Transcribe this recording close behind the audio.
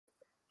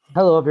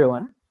Hello,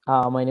 everyone.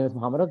 My name is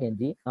Mohammed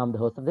Ogindi. I'm the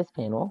host of this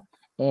panel.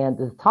 And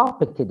the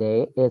topic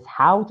today is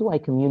how do I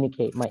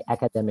communicate my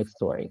academic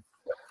story?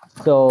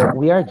 So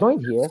we are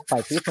joined here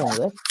by three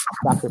panelists,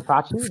 Dr.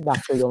 Prachi,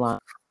 Dr.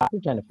 Yolanda, Dr.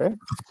 Jennifer.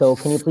 So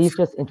can you please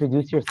just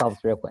introduce yourselves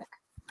real quick?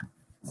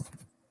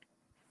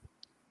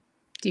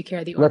 Do you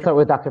care the order? Let's start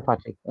with Dr.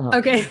 Prachi.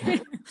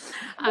 Okay.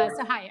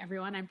 So hi,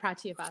 everyone. I'm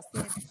Prachi Abbasi.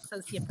 I'm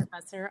Associate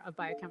Professor of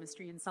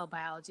Biochemistry and Cell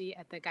Biology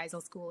at the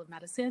Geisel School of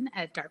Medicine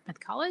at Dartmouth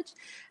College.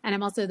 And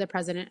I'm also the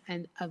president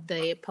of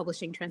the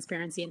Publishing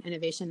Transparency and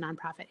Innovation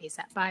nonprofit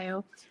ASAP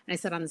Bio. And I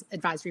sit on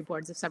advisory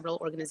boards of several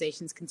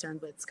organizations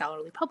concerned with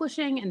scholarly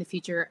publishing and the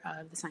future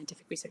of the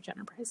scientific research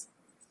enterprise.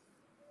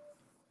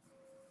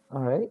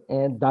 All right.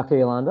 And Dr.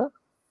 Yolanda?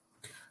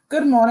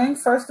 Good morning.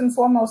 First and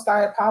foremost,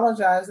 I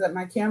apologize that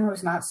my camera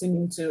is not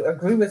seeming to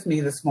agree with me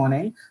this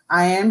morning.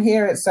 I am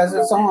here. It says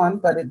it's on,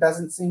 but it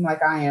doesn't seem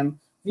like I am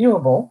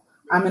viewable.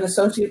 I'm an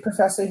associate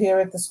professor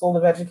here at the School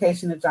of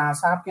Education at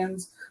Johns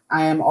Hopkins.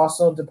 I am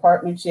also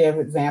department chair of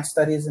Advanced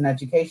Studies in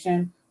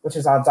Education, which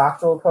is our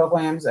doctoral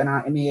programs, and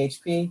our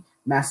MEHP,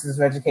 Masters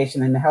of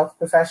Education in the Health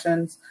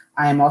Professions.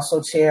 I am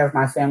also chair of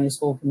my Family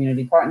School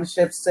Community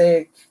Partnerships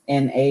SIG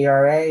and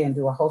ARA, and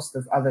do a host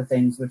of other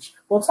things, which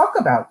we'll talk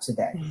about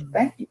today.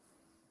 Thank you.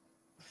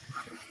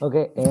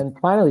 Okay, and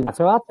finally,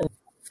 Dr. Watson.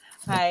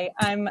 Hi,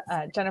 I'm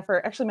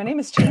Jennifer. Actually, my name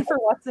is Jennifer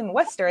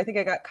Watson-Wester. I think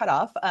I got cut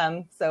off.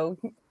 So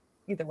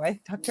either way,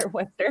 Dr.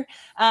 Wester.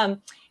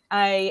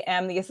 I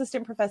am the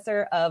assistant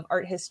professor of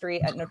art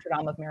history at Notre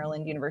Dame of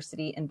Maryland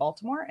University in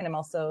Baltimore, and I'm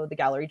also the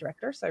gallery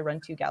director. So I run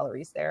 2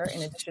 galleries there,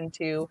 in addition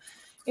to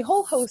a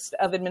whole host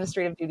of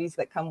administrative duties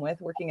that come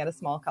with working at a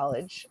small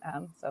college.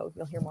 So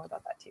you'll hear more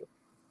about that too.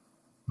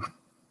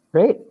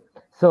 Great.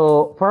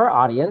 So for our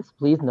audience,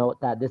 please note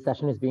that this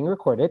session is being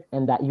recorded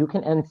and that you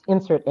can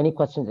insert any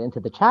questions into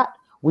the chat.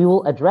 We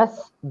will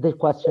address the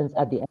questions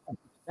at the end of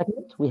each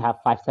segment. We have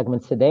 5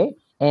 segments today,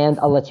 and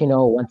I'll let you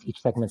know once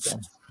each segment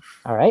ends.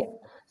 All right.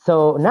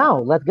 So now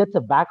let's get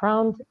to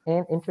background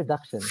and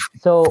introduction.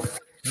 So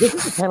this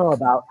is a panel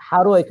about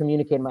how do I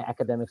communicate my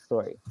academic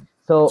story.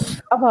 So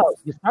how about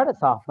you start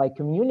us off by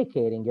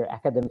communicating your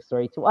academic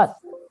story to us?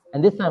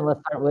 And this time,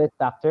 let's start with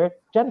Dr.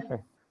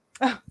 Jennifer.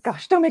 Oh,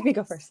 gosh, don't make me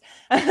go first.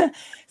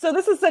 So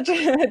this is such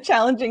a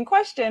challenging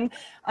question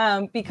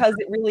because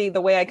it really,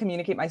 the way I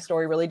communicate my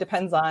story really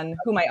depends on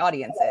who my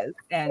audience is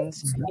and,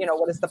 you know,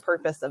 what is the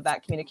purpose of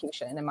that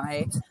communication? Am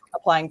I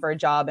applying for a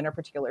job in a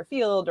particular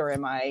field or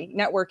am I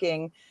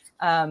networking?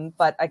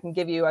 But I can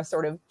give you a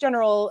sort of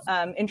general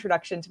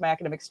introduction to my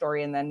academic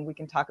story, and then we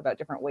can talk about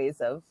different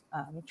ways of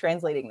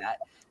translating that.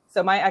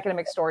 So my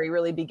academic story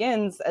really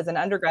begins as an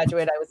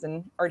undergraduate. I was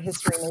an art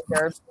history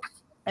major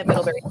at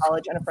Middlebury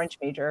College and a French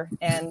major.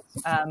 And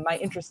my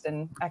interest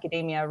in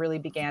academia really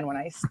began when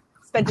I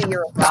spent a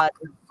year abroad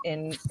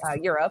in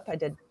Europe. I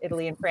did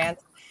Italy and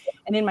France.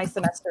 And in my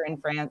semester in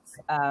France,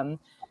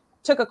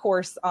 took a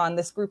course on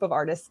this group of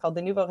artists called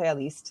the Nouveau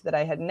Réaliste that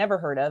I had never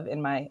heard of in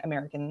my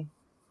American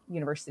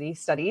university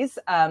studies.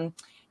 And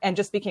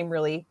just became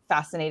really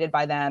fascinated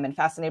by them and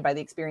fascinated by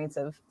the experience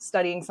of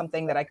studying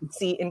something that I could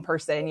see in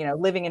person, you know,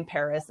 living in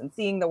Paris and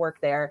seeing the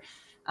work there.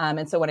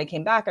 And so when I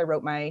came back, I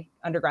wrote my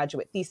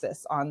undergraduate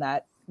thesis on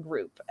that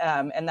group.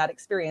 And that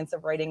experience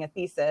of writing a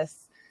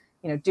thesis,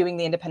 you know, doing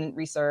the independent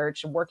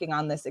research, working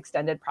on this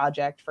extended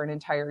project for an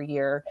entire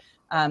year,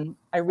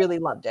 I really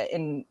loved it.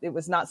 And it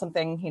was not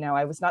something, you know,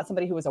 I was not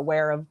somebody who was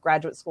aware of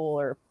graduate school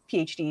or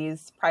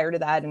PhDs prior to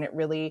that. And it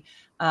really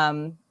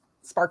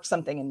sparked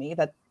something in me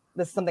that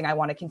this is something I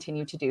want to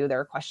continue to do. There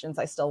are questions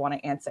I still want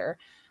to answer.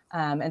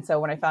 And so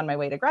when I found my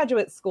way to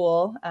graduate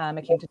school,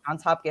 I came to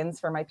Johns Hopkins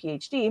for my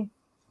PhD.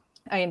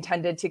 I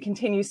intended to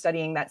continue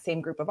studying that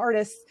same group of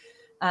artists.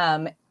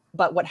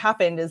 But what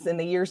happened is in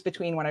the years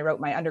between when I wrote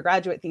my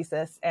undergraduate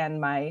thesis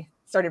and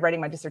started writing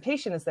my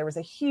dissertation is there was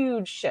a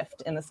huge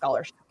shift in the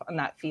scholarship on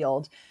that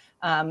field.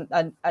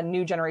 A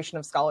new generation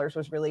of scholars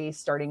was really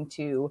starting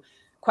to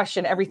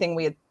question everything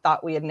we had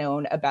thought we had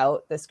known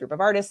about this group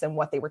of artists and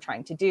what they were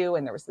trying to do.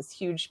 And there was this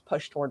huge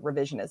push toward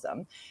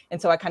revisionism.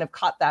 And so I kind of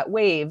caught that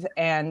wave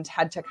and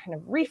had to kind of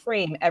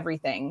reframe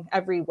everything,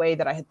 every way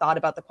that I had thought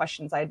about the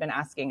questions I had been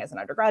asking as an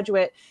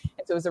undergraduate.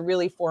 And so it was a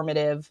really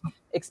formative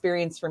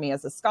experience for me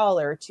as a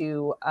scholar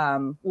to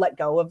let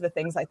go of the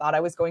things I thought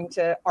I was going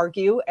to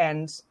argue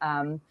and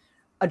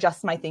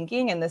adjust my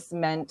thinking. And this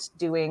meant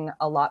doing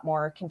a lot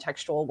more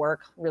contextual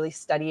work, really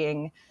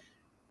studying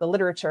the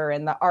literature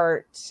and the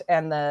art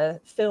and the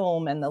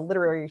film and the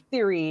literary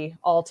theory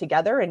all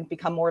together and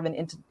become more of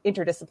an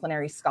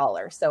interdisciplinary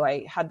scholar. So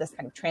I had this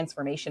kind of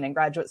transformation in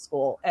graduate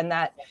school, and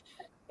that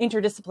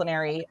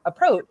interdisciplinary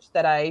approach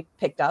that I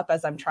picked up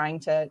as I'm trying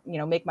to, you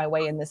know, make my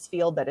way in this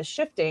field that is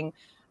shifting,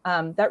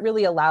 that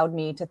really allowed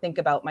me to think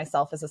about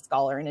myself as a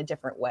scholar in a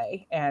different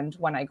way. And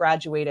when I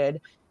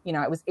graduated, you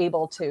know, I was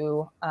able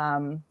to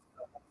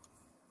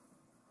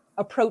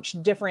approach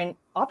different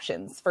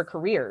options for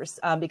careers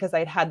because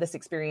I'd had this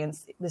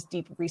experience, this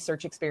deep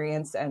research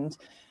experience and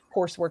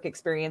coursework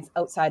experience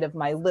outside of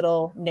my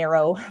little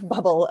narrow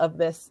bubble of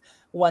this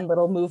one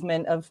little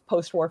movement of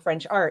post-war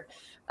French art.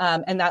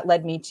 And that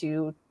led me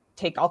to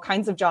take all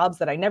kinds of jobs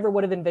that I never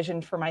would have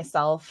envisioned for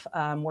myself,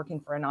 working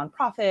for a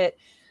nonprofit,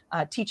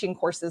 teaching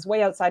courses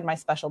way outside my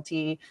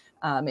specialty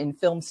in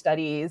film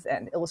studies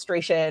and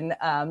illustration.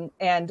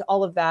 And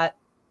all of that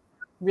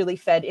really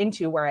fed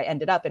into where I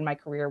ended up in my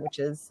career, which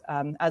is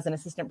as an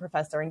assistant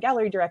professor and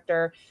gallery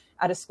director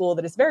at a school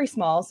that is very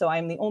small. So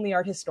I'm the only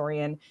art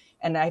historian,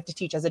 and I have to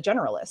teach as a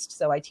generalist.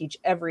 So I teach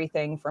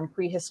everything from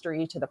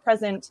prehistory to the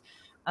present.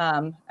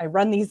 I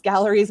run these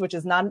galleries, which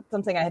is not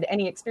something I had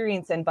any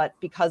experience in, but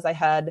because I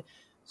had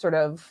sort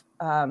of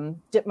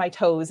dipped my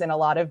toes in a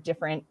lot of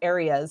different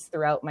areas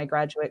throughout my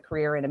graduate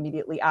career and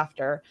immediately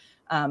after,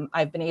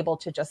 I've been able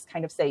to just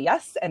kind of say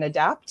yes and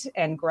adapt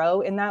and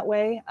grow in that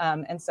way.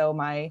 And so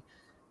my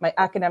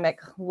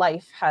academic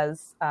life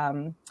has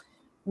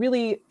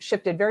really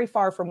shifted very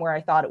far from where I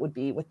thought it would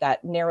be, with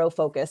that narrow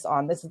focus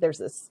on there's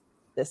this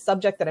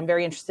subject that I'm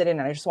very interested in,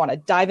 and I just want to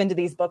dive into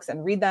these books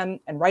and read them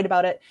and write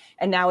about it.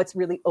 And now it's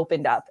really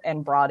opened up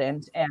and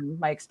broadened. And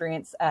my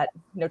experience at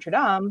Notre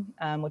Dame,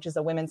 which is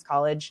a women's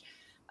college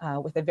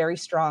with a very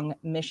strong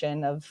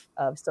mission of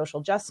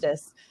social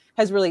justice,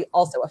 has really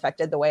also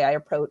affected the way I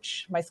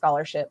approach my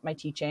scholarship, my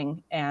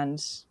teaching,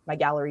 and my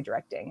gallery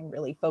directing, and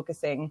really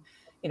focusing,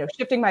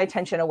 shifting my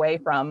attention away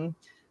from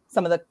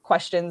some of the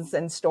questions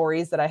and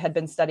stories that I had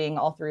been studying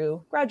all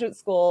through graduate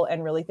school,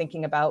 and really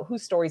thinking about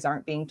whose stories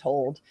aren't being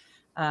told,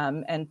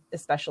 and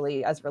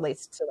especially as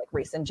relates to like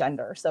race and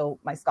gender. So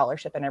my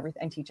scholarship and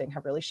everything and teaching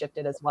have really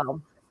shifted as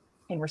well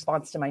in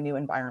response to my new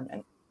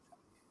environment.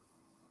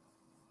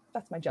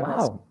 That's my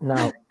general.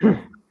 Wow. Now,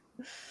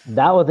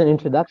 that was an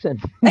introduction.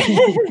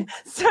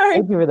 Sorry.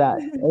 Thank you for that.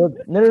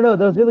 No.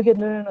 That was really good.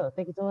 No.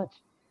 Thank you so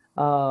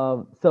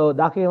much. So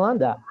Dr.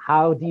 Yolanda,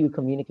 how do you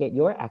communicate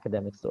your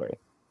academic story?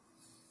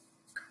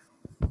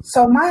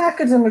 So my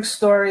academic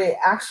story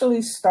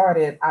actually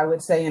started, I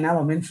would say, in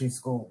elementary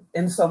school,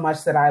 in so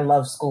much that I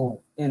love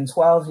school. In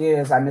 12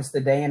 years, I missed a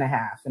day and a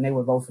half, and they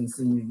were both in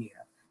senior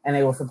year, and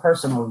they were for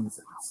personal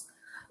reasons.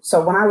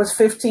 So when I was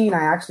 15,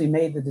 I actually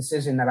made the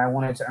decision that I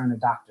wanted to earn a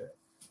doctorate.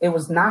 It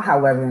was not,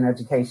 however, in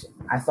education.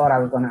 I thought I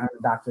was going to earn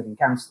a doctorate in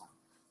counseling.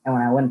 And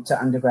when I went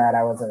to undergrad,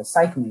 I was a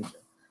psych major.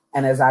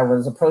 And as I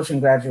was approaching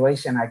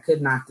graduation, I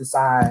could not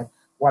decide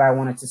what I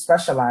wanted to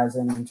specialize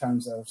in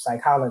terms of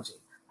psychology.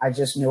 I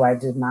just knew I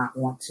did not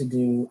want to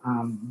do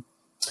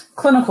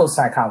clinical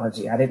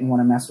psychology. I didn't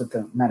want to mess with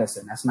the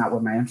medicine. That's not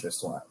what my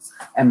interest was.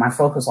 And my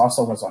focus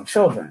also was on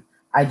children.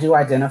 I do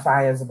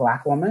identify as a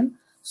Black woman,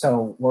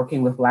 so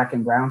working with Black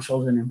and brown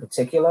children in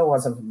particular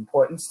was of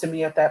importance to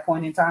me at that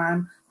point in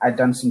time. I'd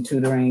done some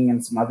tutoring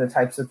and some other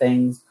types of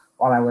things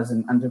while I was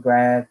in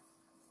undergrad.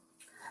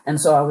 And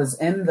so I was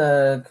in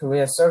the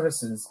career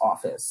services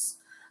office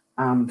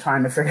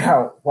trying to figure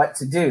out what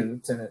to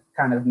do to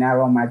kind of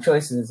narrow my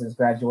choices as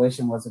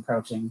graduation was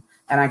approaching.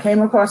 And I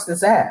came across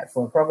this ad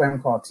for a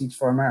program called Teach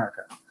for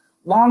America.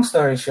 Long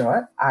story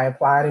short, I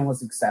applied and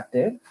was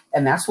accepted.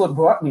 And that's what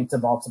brought me to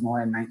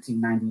Baltimore in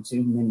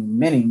 1992,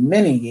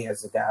 many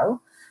years ago.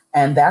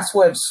 And that's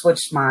what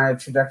switched my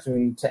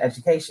trajectory to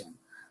education.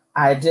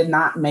 I did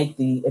not make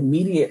the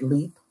immediate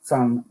leap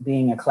from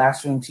being a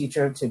classroom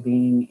teacher to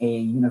being a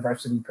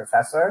university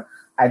professor.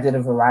 I did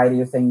a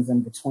variety of things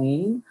in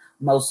between.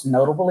 Most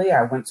notably,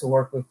 I went to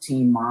work with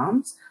teen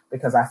moms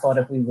because I thought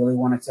if we really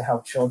wanted to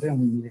help children,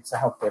 we needed to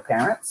help their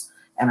parents.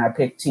 And I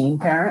picked teen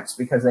parents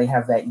because they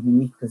have that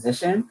unique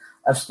position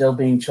of still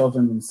being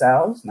children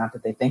themselves, not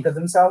that they think of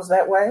themselves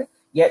that way,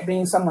 yet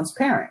being someone's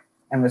parent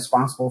and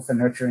responsible for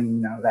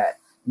nurturing, that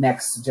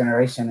next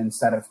generation and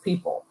set of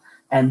people.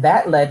 And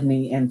that led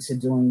me into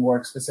doing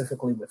work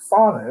specifically with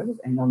fathers.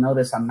 And you'll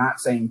notice I'm not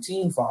saying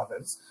teen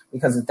fathers,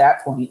 because at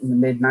that point in the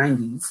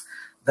mid-90s,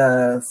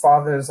 the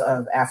fathers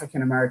of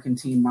African-American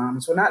teen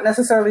moms were not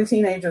necessarily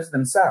teenagers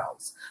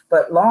themselves.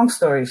 But long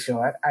story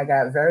short, I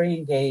got very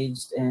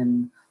engaged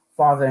in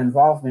father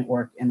involvement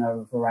work in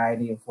a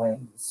variety of ways,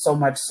 so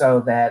much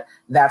so that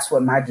that's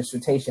what my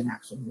dissertation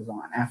actually was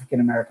on,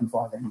 African-American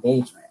father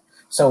engagement.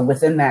 So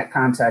within that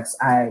context,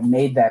 I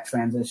made that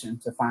transition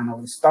to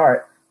finally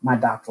start my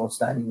doctoral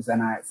studies,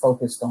 and I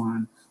focused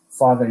on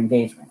father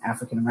engagement,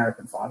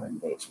 African-American father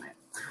engagement.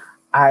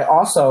 I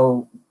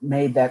also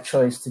made that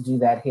choice to do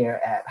that here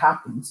at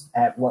Hopkins,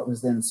 at what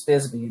was then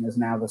SPSB and is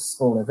now the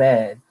School of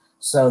Ed,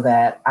 so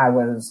that I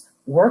was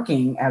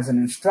working as an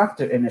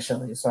instructor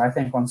initially. So I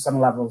think on some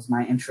levels,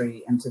 my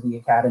entry into the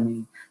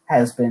academy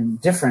has been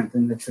different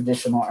than the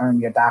traditional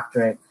earn your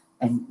doctorate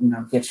and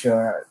get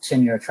your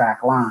tenure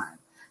track line.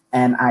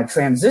 And I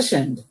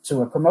transitioned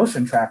to a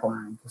promotion track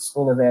line. The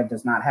School of Ed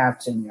does not have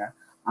tenure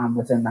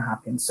within the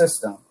Hopkins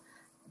system,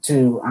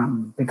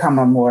 to become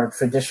a more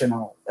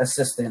traditional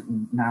assistant.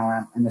 And now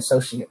I'm an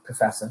associate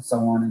professor, so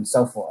on and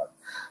so forth.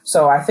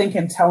 So I think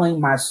in telling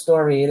my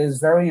story, it is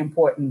very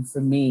important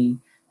for me,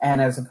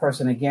 and as a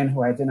person, again,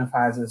 who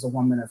identifies as a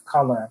woman of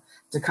color,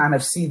 to kind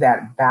of see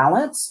that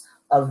balance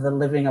of the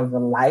living of the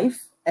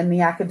life in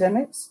the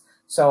academics.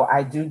 So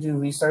I do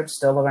research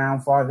still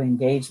around father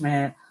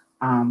engagement,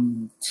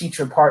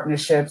 teacher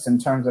partnerships in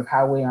terms of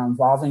how we are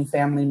involving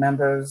family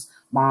members,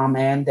 mom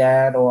and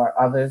dad, or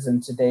others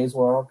in today's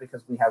world,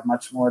 because we have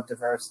much more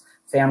diverse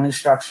family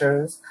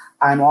structures.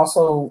 I'm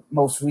also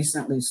most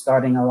recently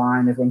starting a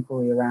line of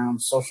inquiry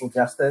around social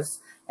justice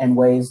and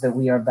ways that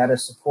we are better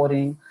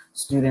supporting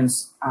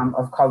students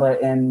of color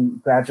in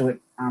graduate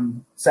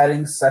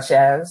settings, such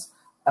as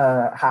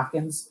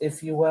Hopkins,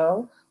 if you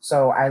will.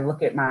 So I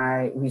look at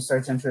my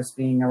research interests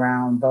being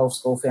around both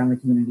school family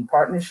community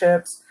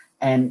partnerships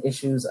and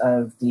issues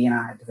of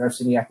D&I,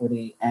 diversity,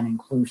 equity, and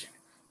inclusion.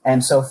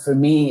 And so for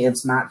me,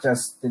 it's not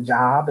just the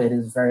job, it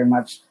is very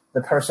much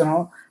the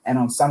personal. And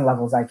on some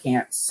levels, I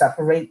can't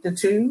separate the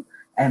two.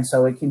 And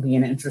so it can be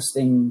an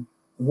interesting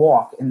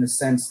walk in the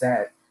sense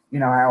that, you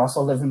know, I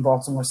also live in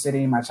Baltimore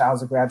City. My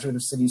child's a graduate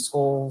of city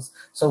schools.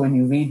 So when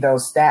you read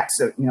those stats,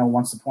 you know,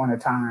 once upon a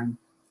time,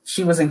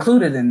 she was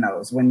included in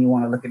those when you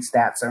want to look at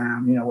stats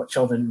around, you know, what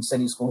children in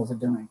city schools are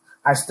doing.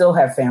 I still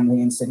have family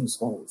in city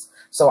schools.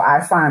 So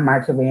I find my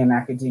career in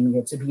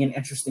academia to be an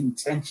interesting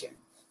tension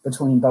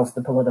between both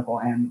the political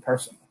and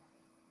personal.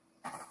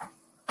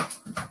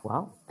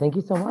 Wow, thank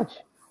you so much.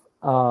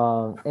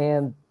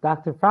 And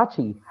Dr.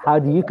 Prachi, how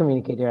do you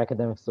communicate your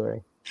academic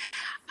story?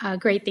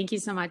 Great, thank you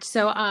so much.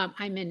 So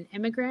I'm an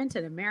immigrant,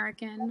 an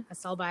American, a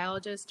cell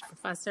biologist,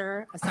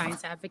 professor, a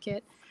science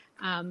advocate.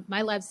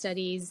 My lab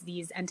studies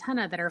these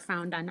antennae that are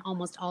found on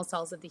almost all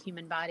cells of the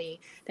human body,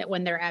 that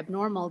when they're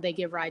abnormal, they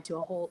give rise to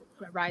a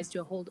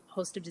whole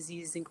host of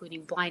diseases,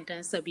 including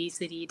blindness,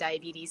 obesity,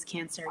 diabetes,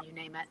 cancer, you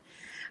name it.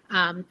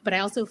 But I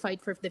also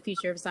fight for the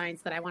future of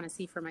science that I want to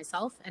see for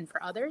myself and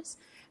for others,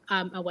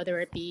 whether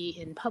it be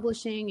in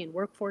publishing, in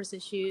workforce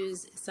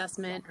issues,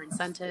 assessment, or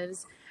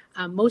incentives.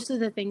 Most of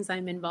the things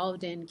I'm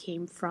involved in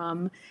came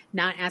from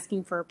not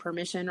asking for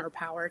permission or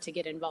power to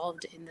get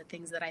involved in the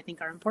things that I think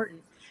are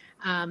important.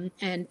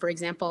 And for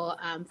example,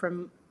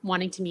 from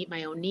wanting to meet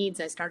my own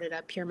needs, I started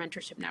a peer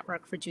mentorship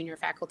network for junior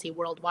faculty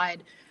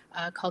worldwide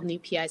called New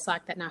PI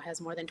Slack that now has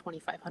more than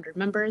 2,500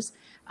 members.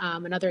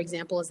 Another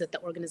example is that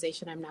the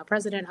organization I'm now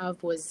president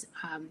of was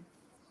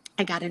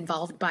I got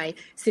involved by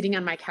sitting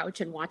on my couch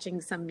and watching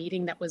some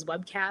meeting that was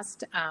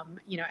webcast,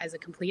 you know, as a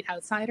complete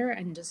outsider,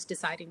 and just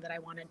deciding that I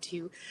wanted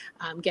to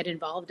get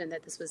involved and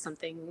that this was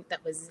something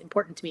that was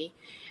important to me.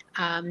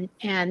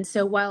 And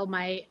so while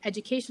my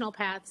educational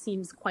path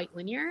seems quite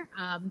linear,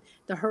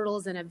 the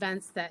hurdles and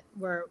events that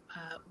were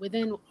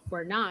within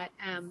were not.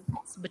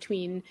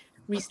 Between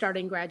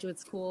restarting graduate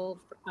school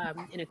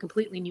in a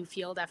completely new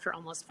field after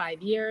almost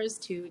 5 years,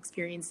 to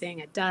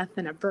experiencing a death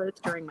and a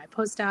birth during my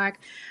postdoc.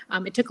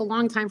 It took a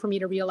long time for me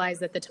to realize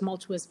that the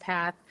tumultuous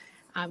path,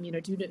 you know,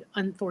 due to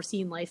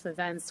unforeseen life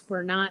events,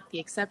 were not the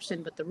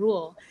exception but the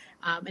rule,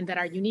 and that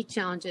our unique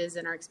challenges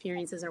and our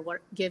experiences are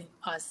what give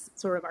us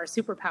sort of our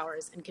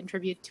superpowers and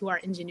contribute to our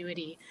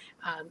ingenuity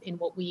in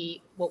what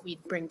we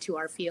bring to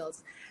our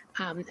fields,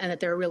 and that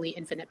there are really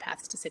infinite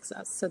paths to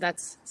success. So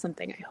that's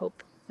something I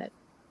hope that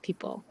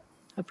people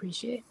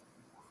appreciate.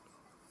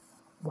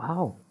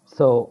 Wow.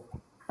 So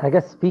I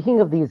guess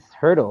speaking of these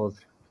hurdles,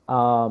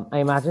 I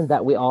imagine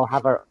that we all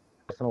have our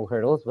personal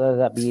hurdles, whether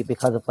that be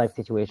because of life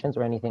situations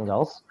or anything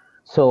else.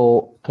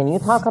 So can you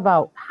talk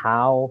about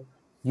how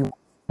you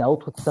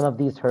dealt with some of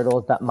these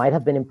hurdles that might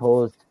have been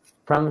imposed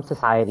from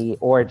society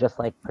or just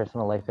like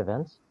personal life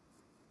events?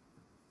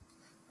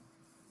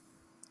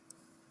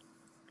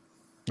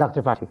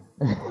 Dr. Prachi.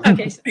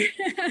 Okay.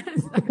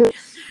 Sorry.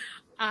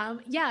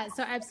 Yeah,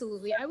 so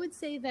absolutely. I would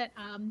say that,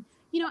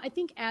 you know, I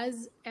think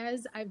as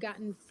I've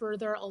gotten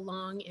further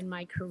along in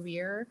my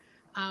career,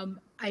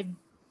 I've,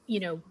 you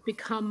know,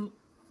 become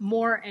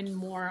more and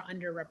more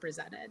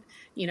underrepresented,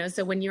 you know,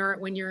 so when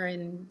you're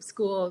in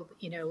school,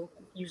 you know,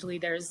 usually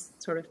there's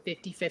sort of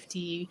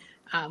 50-50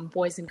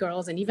 boys and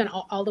girls, and even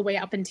all the way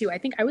up into, I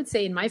think I would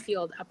say in my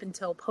field, up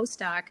until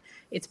postdoc,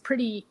 it's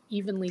pretty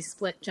evenly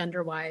split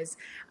gender wise.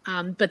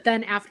 But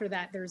then after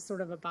that, there's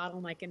sort of a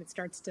bottleneck and it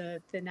starts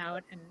to thin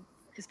out, and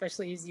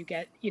especially as you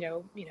get, you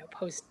know,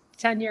 post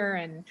tenure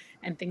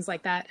and things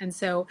like that. And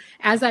so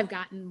as I've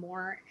gotten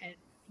more and,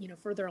 you know,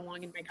 further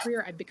along in my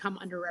career, I've become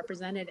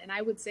underrepresented. And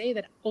I would say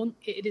that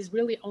it is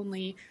really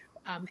only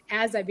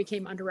as I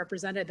became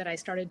underrepresented that I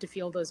started to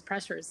feel those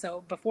pressures.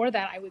 So before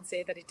that, I would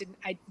say that it didn't.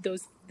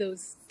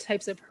 Those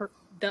types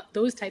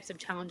of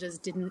challenges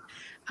didn't,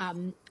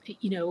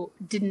 you know,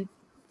 didn't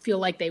feel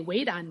like they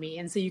weighed on me.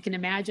 And so you can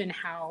imagine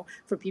how,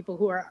 for people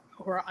who are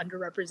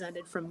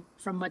underrepresented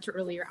from much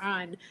earlier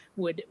on,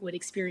 would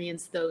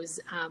experience those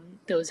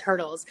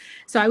hurdles.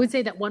 So I would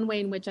say that one way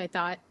in which I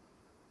thought,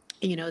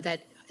 you know,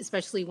 that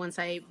especially once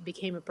I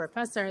became a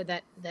professor,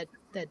 that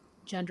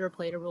gender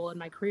played a role in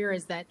my career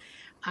is that,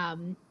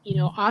 you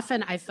know,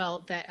 often I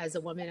felt that as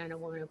a woman and a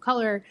woman of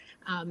color,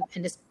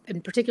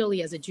 and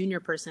particularly as a junior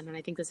person, and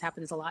I think this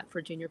happens a lot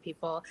for junior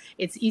people,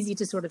 it's easy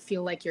to sort of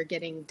feel like you're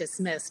getting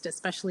dismissed,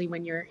 especially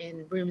when you're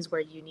in rooms where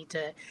you need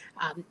to,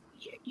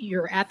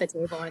 you're at the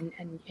table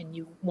and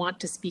you want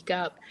to speak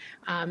up.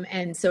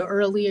 And so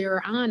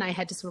earlier on, I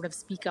had to sort of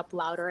speak up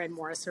louder and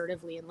more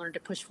assertively and learn to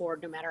push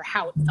forward no matter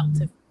how it felt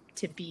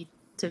to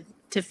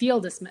feel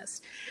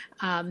dismissed.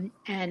 I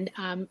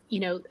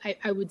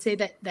would say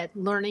that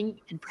learning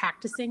and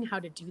practicing how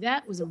to do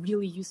that was a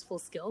really useful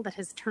skill that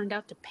has turned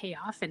out to pay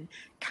off in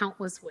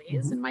countless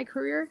ways in my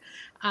career.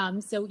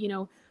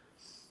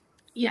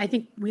 I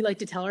think we like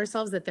to tell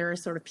ourselves that there are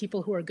sort of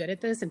people who are good at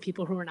this and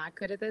people who are not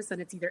good at this,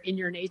 and it's either in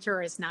your nature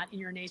or it's not in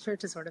your nature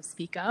to sort of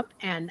speak up.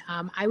 And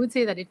I would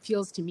say that it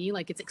feels to me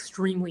like it's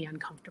extremely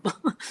uncomfortable.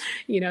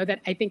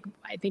 That I think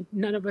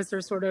none of us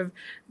are sort of,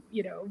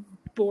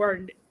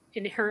 born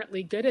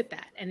inherently good at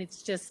that. And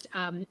it's just,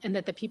 and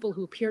that the people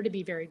who appear to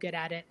be very good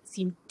at it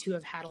seem to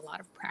have had a lot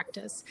of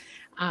practice.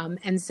 I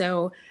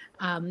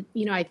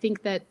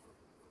think that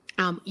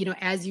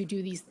as you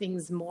do these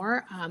things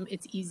more,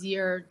 it's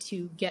easier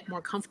to get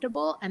more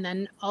comfortable and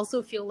then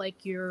also feel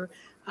like you're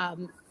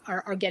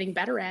are getting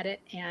better at it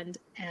and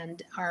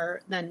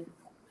are then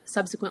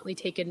subsequently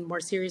taken more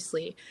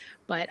seriously.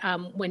 But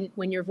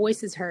when your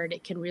voice is heard,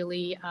 it can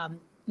really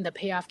the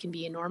payoff can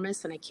be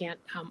enormous, and I can't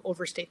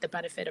overstate the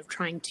benefit of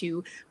trying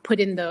to put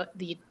in the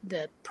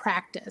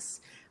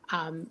practice,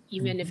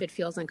 even if it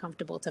feels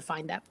uncomfortable, to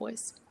find that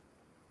voice.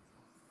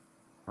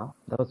 Wow,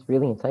 that was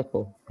really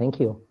insightful. Thank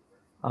you.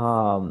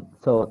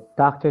 So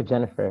Dr.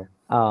 Jennifer,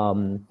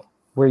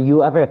 were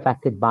you ever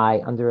affected by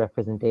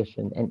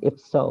underrepresentation? And if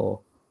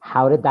so,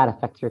 how did that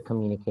affect your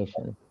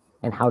communication?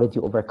 And how did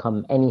you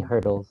overcome any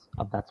hurdles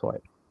of that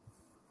sort?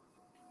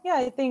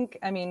 Yeah,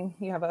 I mean,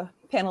 you have a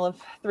panel of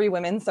 3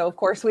 women, so of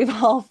course we've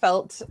all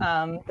felt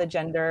the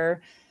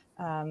gender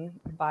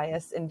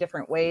bias in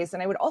different ways.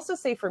 And I would also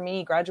say for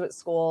me, graduate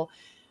school,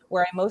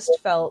 where I most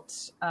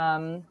felt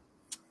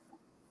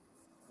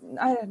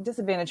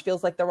disadvantage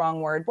feels like the wrong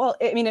word. Well,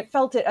 it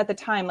felt it at the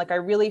time. Like I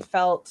really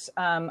felt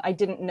I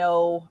didn't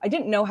know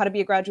how to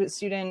be a graduate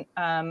student.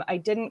 I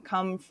didn't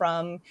come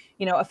from,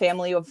 a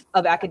family of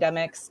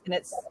academics. And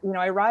it's,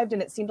 I arrived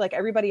and it seemed like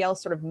everybody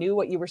else sort of knew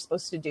what you were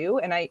supposed to do.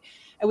 And I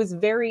was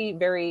very,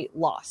 very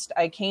lost.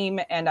 I came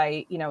and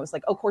I was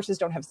like, oh, courses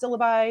don't have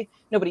syllabi.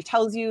 Nobody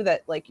tells you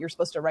that like you're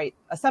supposed to write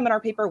a seminar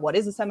paper. What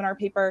is a seminar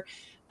paper?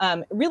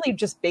 Really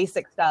just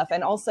basic stuff.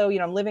 And also,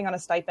 I'm living on a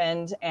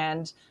stipend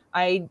and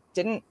I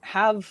didn't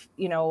have,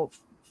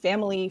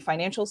 family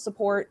financial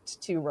support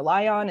to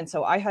rely on. And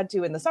so I had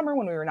to, in the summer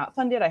when we were not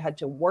funded, I had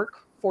to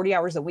work 40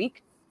 hours a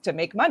week to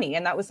make money.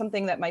 And that was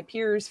something that my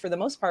peers, for the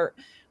most part,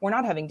 were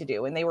not having to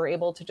do. And they were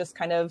able to just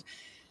kind of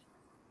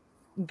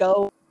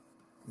go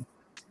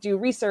do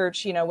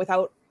research,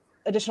 without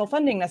additional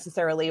funding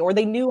necessarily, or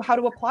they knew how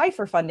to apply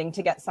for funding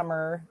to get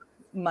summer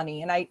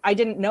money. And I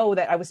didn't know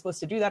that I was supposed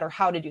to do that or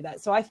how to do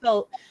that. So I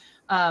felt,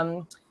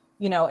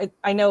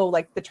 I know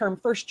like the term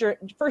first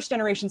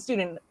generation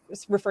student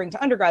is referring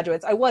to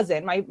undergraduates. I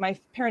wasn't. My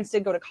parents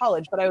did go to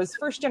college, but I was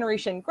first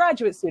generation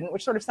graduate student,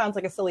 which sort of sounds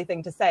like a silly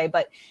thing to say,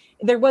 but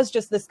there was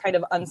just this kind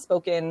of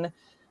unspoken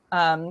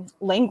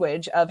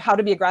language of how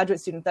to be a graduate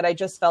student that I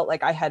just felt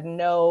like I had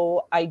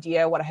no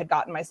idea what I had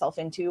gotten myself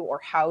into or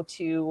how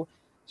to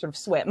sort of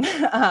swim.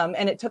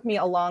 And it took me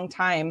a long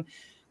time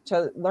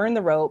to learn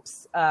the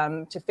ropes,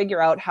 to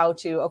figure out how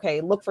to,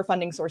 look for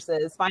funding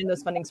sources, find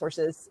those funding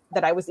sources,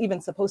 that I was even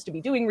supposed to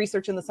be doing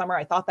research in the summer.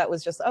 I thought that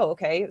was just,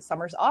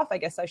 summer's off. I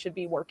guess I should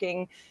be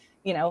working,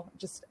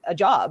 just a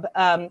job.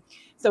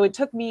 So it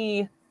took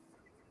me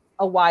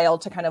a while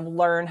to kind of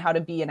learn how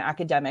to be an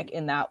academic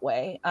in that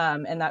way.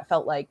 And that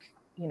felt like,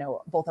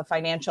 both a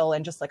financial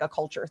and just like a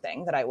culture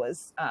thing that I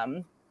was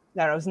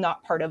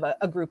not part of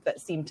a group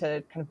that seemed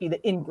to kind of be the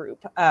in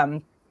group.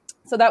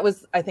 So that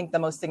was, I think, the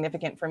most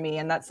significant for me.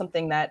 And that's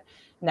something that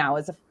now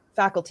as a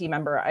faculty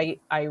member, I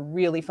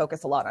really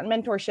focus a lot on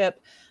mentorship,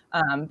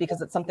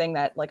 because it's something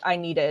that like I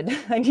needed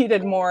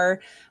more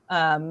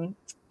than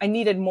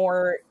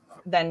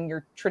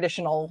your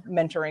traditional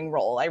mentoring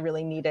role. I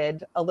really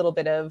needed a little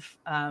bit of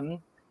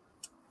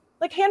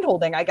like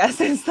handholding, I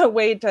guess is the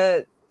way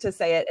to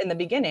say it in the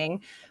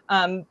beginning.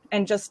 And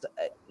just,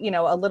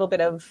 a little bit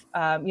of,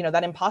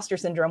 that imposter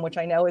syndrome, which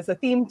I know is a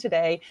theme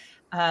today.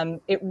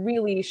 It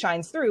really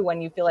shines through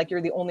when you feel like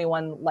you're the only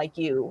one like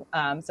you.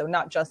 So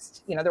not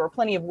just, there were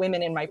plenty of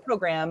women in my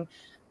program,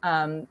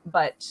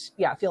 but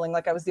yeah, feeling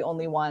like I was the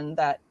only one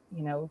that,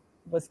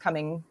 was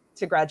coming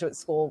to graduate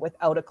school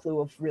without a clue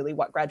of really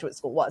what graduate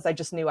school was. I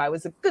just knew I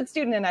was a good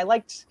student and I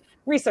liked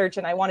research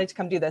and I wanted to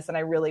come do this. And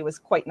I really was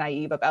quite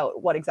naive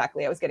about what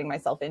exactly I was getting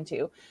myself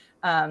into.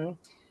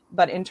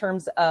 But in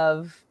terms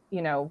of,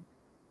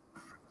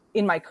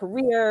 in my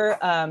career,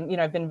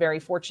 I've been very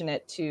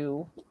fortunate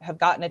to have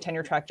gotten a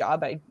tenure track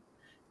job. I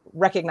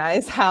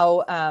recognize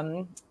how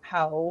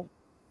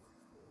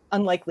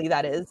unlikely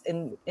that is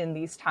in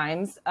these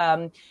times.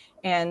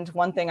 And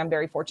one thing I'm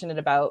very fortunate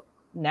about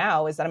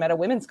now is that I'm at a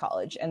women's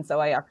college. And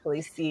so I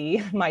actually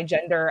see my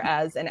gender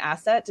as an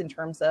asset in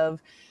terms of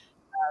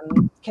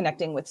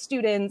connecting with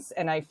students.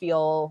 And I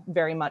feel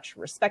very much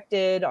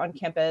respected on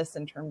campus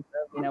in terms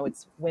of,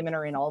 it's women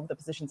are in all of the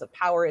positions of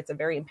power. It's a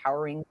very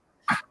empowering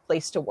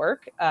place to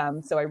work.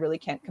 So I really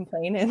can't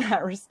complain in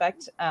that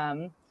respect.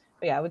 But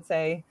yeah, I would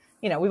say,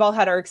 we've all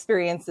had our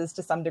experiences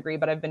to some degree,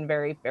 but I've been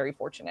very, very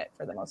fortunate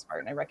for the most part.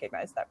 And I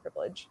recognize that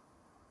privilege.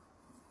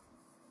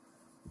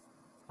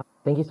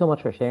 Thank you so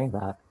much for sharing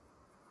that.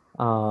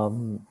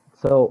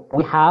 So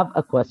we have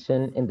a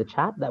question in the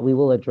chat that we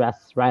will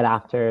address right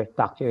after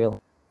Dr.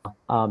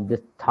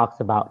 Just talks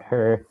about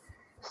her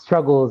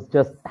struggles,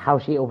 just how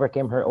she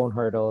overcame her own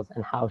hurdles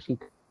and how she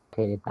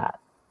created that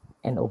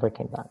and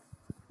overcame that.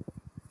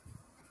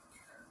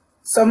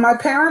 So my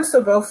parents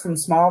are both from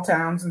small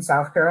towns in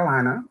South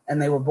Carolina,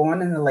 and they were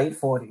born in the late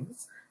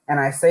 40s. And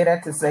I say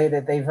that to say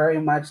that they very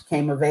much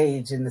came of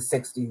age in the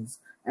 60s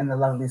and the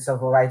lovely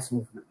civil rights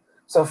movement.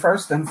 So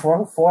first and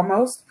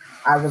foremost,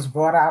 I was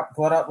brought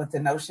up with the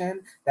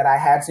notion that I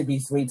had to be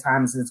 3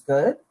 times as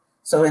good.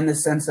 So in the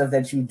sense of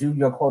that you do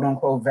your quote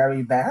unquote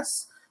very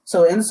best.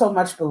 So in so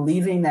much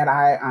believing that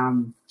I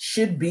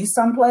should be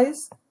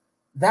someplace,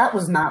 that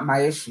was not my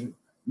issue.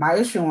 My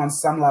issue on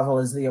some level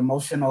is the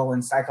emotional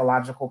and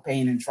psychological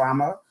pain and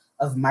trauma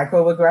of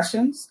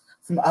microaggressions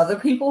from other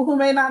people who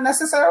may not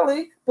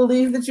necessarily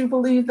believe that you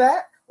believe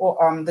that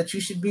or that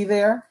you should be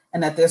there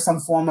and that there's some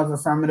form of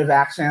affirmative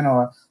action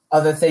or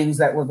other things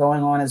that were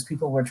going on as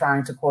people were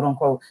trying to quote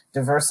unquote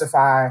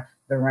diversify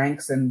the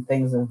ranks and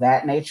things of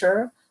that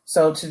nature.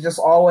 So to just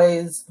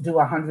always do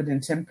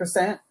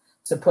 110%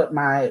 to put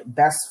my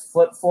best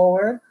foot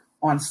forward.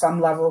 On some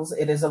levels,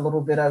 it is a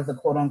little bit of the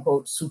quote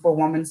unquote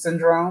superwoman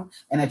syndrome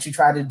and that you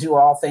try to do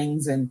all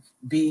things and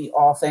be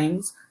all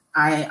things.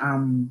 I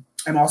am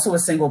also a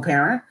single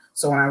parent.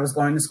 So when I was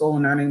going to school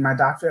and earning my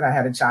doctorate, I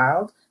had a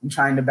child and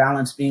trying to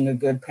balance being a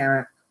good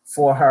parent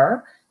for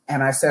her.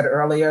 And I said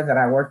earlier that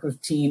I worked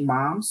with teen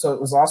moms. So it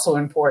was also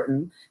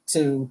important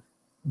to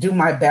do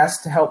my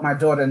best to help my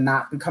daughter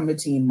not become a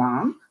teen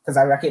mom because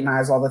I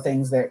recognize all the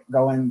things that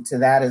go into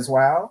that as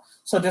well.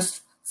 So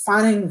just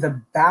finding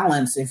the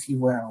balance, if you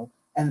will,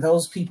 and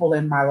those people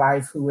in my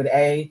life who would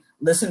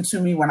listen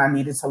to me when I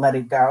needed to let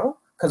it go,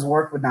 because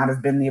work would not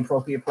have been the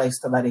appropriate place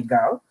to let it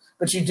go.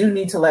 But you do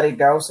need to let it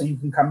go so you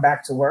can come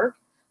back to work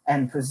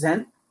and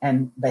present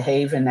and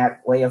behave in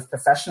that way of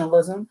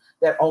professionalism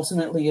that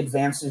ultimately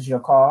advances your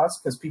cause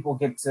because people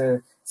get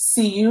to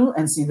see you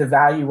and see the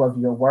value of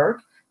your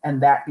work.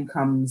 And that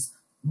becomes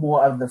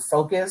more of the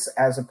focus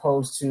as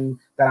opposed to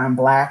that I'm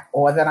Black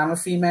or that I'm a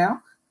female,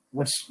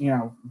 which,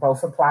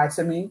 both apply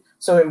to me.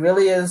 So it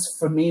really is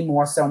for me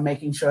more so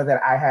making sure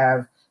that I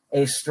have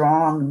a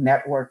strong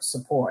network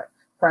support,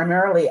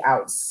 primarily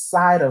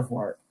outside of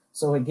work.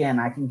 So again,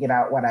 I can get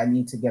out what I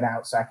need to get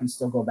out so I can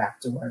still go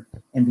back to work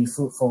and be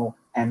fruitful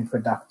and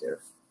productive.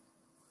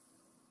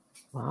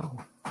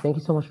 Wow. Thank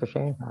you so much for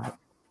sharing that.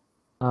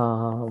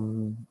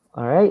 All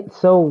right.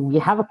 So we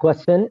have a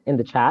question in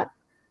the chat.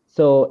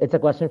 So it's a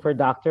question for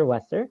Dr.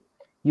 Wester.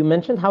 You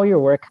mentioned how your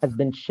work has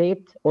been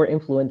shaped or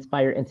influenced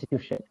by your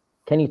institution.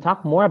 Can you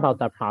talk more about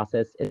that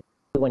process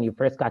when you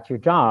first got your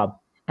job?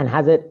 And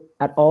has it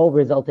at all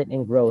resulted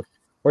in growth,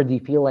 or do you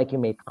feel like you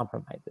made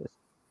compromises?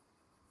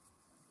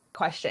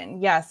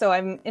 Question. Yeah. So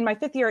I'm in my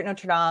 5th year at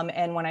Notre Dame.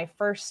 And when I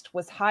first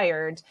was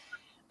hired,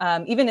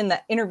 even in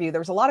the interview,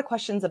 there was a lot of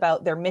questions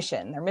about their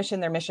mission.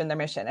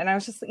 And I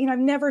was just, I've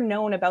never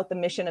known about the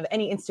mission of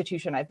any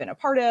institution I've been a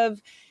part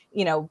of,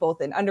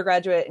 both in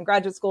undergraduate and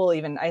graduate school.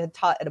 Even I had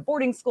taught at a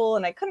boarding school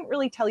and I couldn't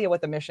really tell you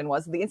what the mission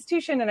was of the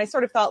institution. And I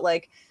sort of thought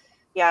like,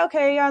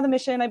 the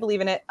mission, I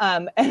believe in it.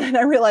 And then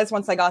I realized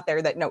once I got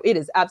there that no, it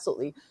is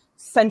absolutely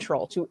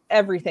central to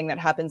everything that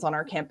happens on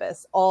our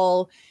campus.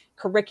 All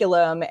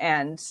curriculum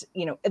and,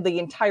 the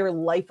entire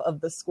life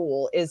of the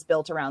school is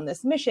built around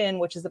this mission,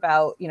 which is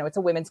about, it's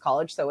a women's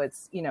college. So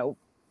it's,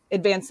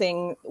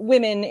 advancing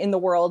women in the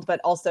world, but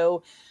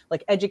also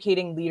like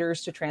educating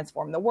leaders to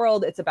transform the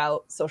world. It's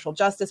about social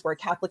justice. We're a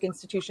Catholic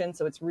institution,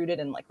 so it's rooted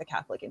in like the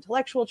Catholic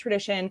intellectual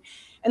tradition.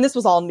 And this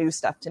was all new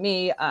stuff to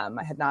me.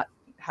 I had not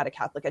had a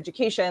Catholic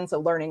education. So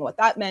learning what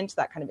that meant,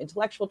 that kind of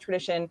intellectual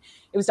tradition,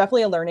 it was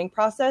definitely a learning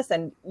process.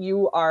 And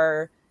you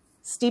are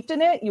steeped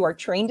in it. You are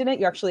trained in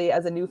it. You actually,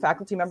 as a new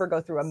faculty member, go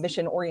through a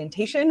mission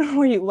orientation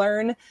where you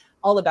learn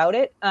all about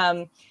it.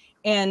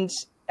 And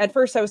at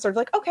first I was sort of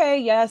like, okay,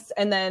 yes.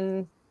 And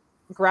then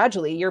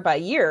gradually, year by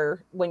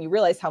year, when you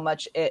realize how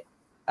much it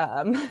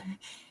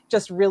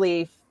just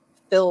really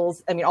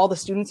fills, all the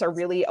students are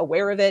really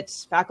aware of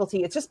it,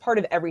 faculty, it's just part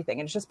of everything.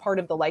 And it's just part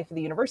of the life of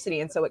the university.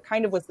 And so it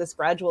kind of was this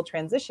gradual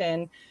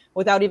transition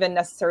without even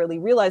necessarily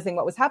realizing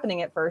what was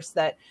happening at first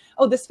that,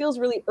 oh, this feels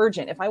really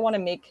urgent. If I want to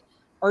make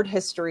art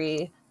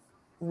history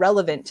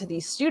relevant to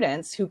these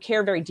students who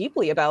care very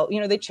deeply about,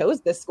 they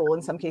chose this school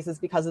in some cases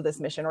because of this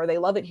mission, or they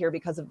love it here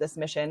because of this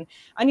mission,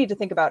 I need to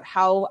think about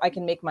how I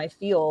can make my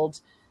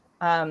field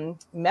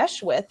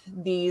mesh with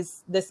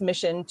this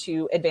mission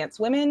to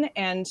advance women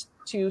and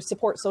to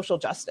support social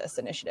justice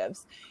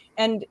initiatives.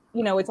 And,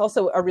 it's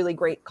also a really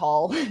great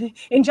call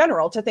in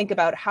general to think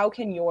about how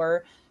can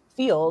your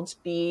field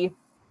be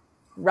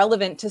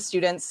relevant to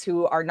students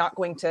who are not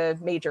going to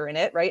major in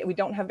it, right? We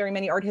don't have very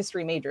many art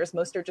history majors.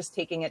 Most are just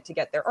taking it to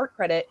get their art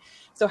credit.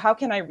 So how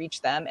can I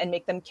reach them and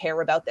make them care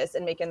about this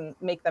and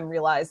make them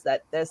realize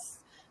that this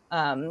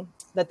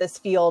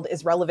field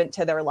is relevant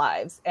to their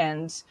lives?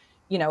 And,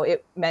 you know,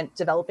 it meant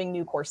developing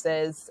new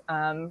courses,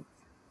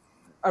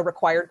 a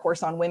required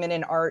course on women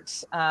in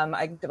art.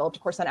 I developed a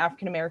course on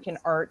African-American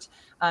art,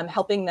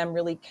 helping them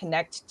really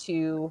connect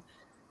to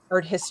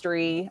art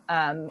history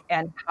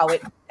and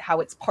how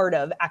it's part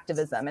of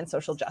activism and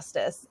social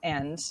justice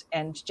and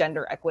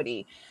gender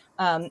equity.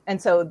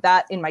 And so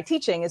that in my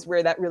teaching is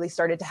where that really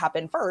started to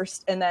happen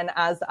first. And then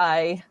as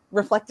I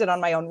reflected on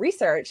my own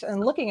research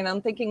and looking, and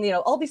I'm thinking, you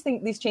know, all these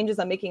things, these changes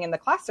I'm making in the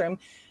classroom,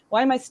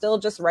 why am I still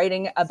just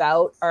writing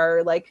about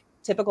our like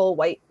typical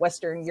white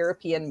Western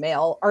European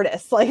male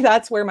artists? Like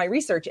that's where my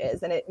research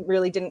is. And it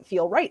really didn't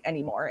feel right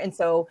anymore. And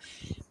so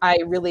I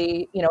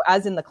really, you know,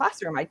 as in the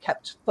classroom, I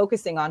kept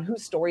focusing on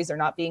whose stories are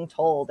not being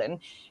told and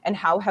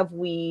how have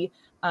we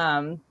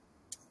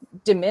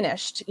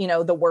diminished, you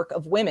know, the work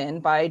of women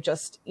by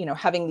just, you know,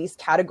 having these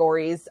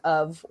categories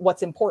of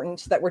what's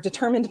important that were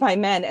determined by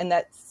men, and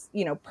that's,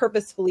 you know,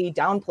 purposefully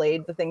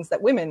downplayed the things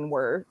that women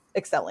were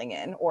excelling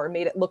in, or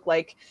made it look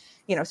like,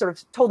 you know, sort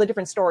of told a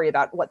different story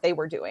about what they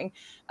were doing.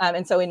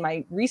 And so in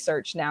my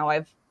research now,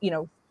 I've, you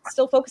know,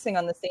 still focusing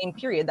on the same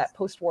period, that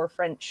post-war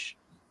French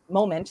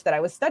moment that I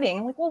was studying.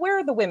 I'm like, well, where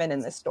are the women in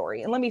this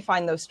story? And let me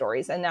find those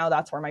stories. And now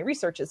that's where my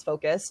research is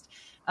focused.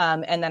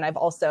 And then I've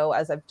also,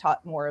 as I've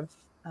taught more of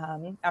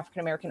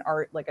African-American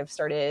art, like I've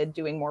started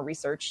doing more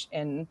research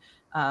in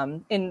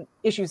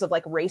issues of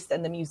like race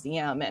and the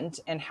museum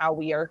and how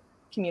we are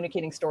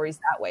communicating stories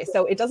that way.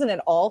 So it doesn't at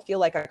all feel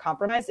like a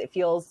compromise. It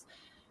feels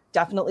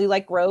definitely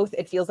like growth.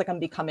 It feels like I'm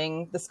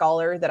becoming the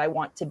scholar that I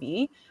want to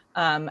be.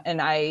 And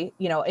I,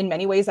 you know, in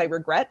many ways, I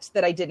regret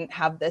that I didn't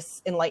have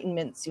this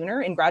enlightenment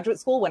sooner in graduate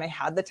school when I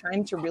had the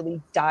time to really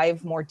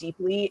dive more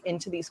deeply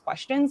into these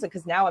questions,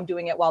 because now I'm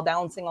doing it while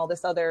balancing all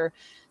these other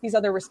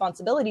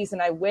responsibilities.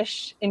 And I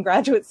wish in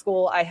graduate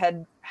school I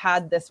had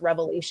had this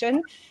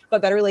revelation,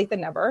 but better late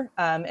than never.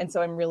 And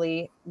so I'm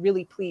really,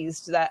 really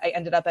pleased that I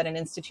ended up at an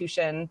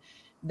institution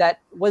that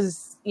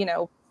was, you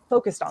know,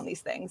 focused on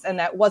these things and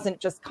that wasn't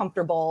just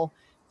comfortable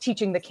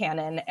teaching the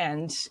canon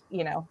and,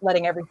 you know,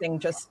 letting everything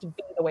just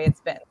be the way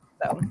it's been.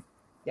 So,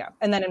 yeah.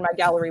 And then in my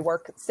gallery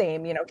work,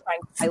 same, you know, trying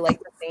to highlight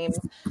the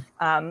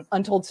same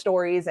untold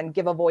stories and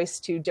give a voice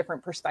to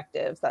different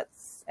perspectives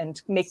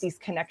and make these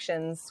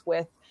connections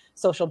with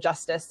social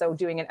justice. So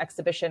doing an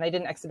exhibition, I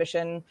did an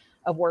exhibition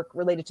of work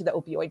related to the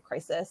opioid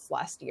crisis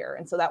last year.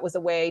 And so that was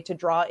a way to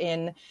draw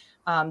in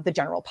the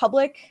general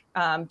public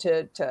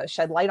to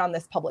shed light on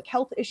this public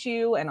health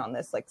issue and on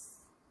this like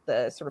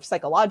the sort of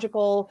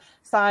psychological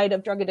side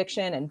of drug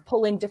addiction, and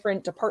pull in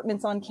different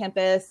departments on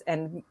campus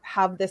and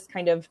have this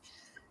kind of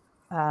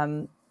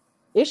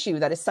issue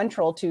that is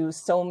central to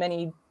so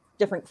many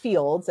different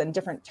fields and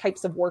different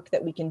types of work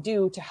that we can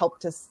do to help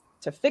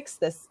to fix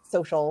this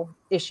social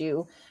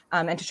issue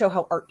and to show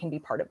how art can be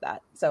part of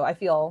that. So I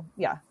feel,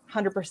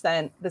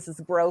 100% this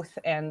is growth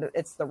and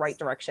it's the right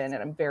direction.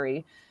 And I'm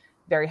very,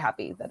 very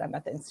happy that I'm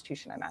at the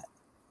institution I'm at.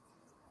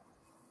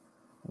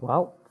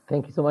 Well,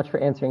 thank you so much for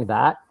answering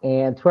that.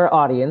 And to our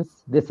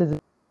audience, this is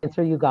the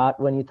answer you got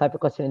when you type a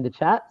question in the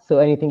chat. So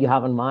anything you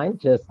have in mind,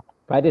 just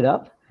write it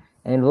up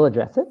and we'll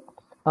address it.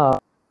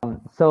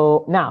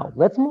 So now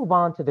let's move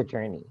on to the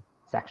journey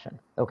section.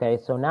 Okay,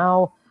 so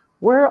now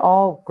we're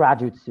all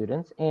graduate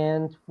students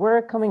and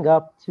we're coming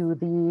up to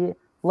the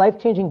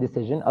life-changing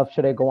decision of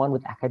should I go on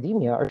with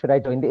academia or should I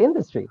join the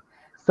industry?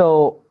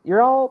 So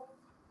you're all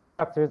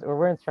instructors, or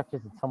we're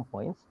instructors at some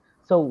points.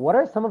 So what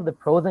are some of the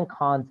pros and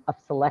cons of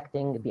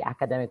selecting the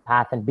academic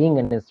path and being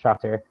an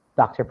instructor?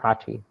 Dr.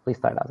 Prachi, please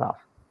start us off.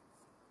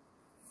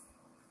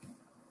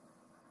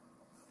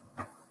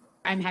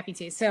 I'm happy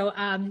to. So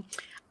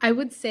I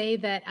would say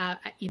that,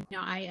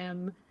 I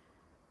am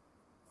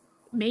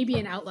maybe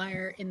an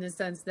outlier in the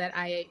sense that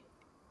I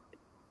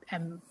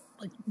am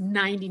like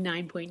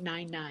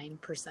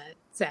 99.99%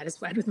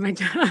 satisfied with my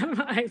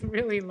job. I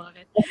really love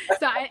it.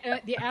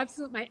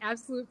 So my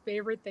absolute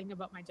favorite thing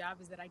about my job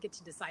is that I get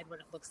to decide what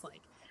it looks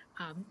like.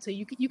 So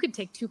you could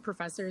take two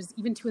professors,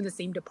 even two in the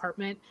same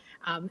department,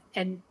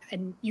 and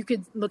you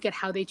could look at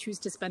how they choose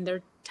to spend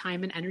their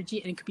time and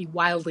energy, and it could be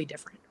wildly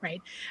different,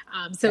 right?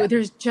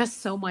 There's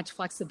just so much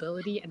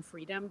flexibility and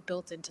freedom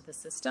built into the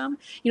system.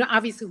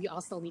 Obviously we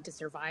all still need to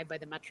survive by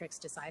the metrics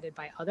decided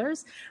by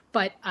others,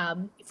 but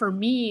for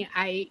me,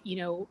 I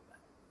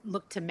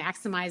look to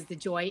maximize the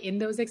joy in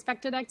those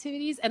expected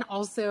activities and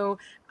also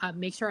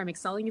make sure I'm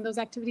excelling in those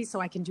activities so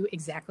I can do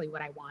exactly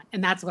what I want.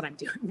 And that's what I'm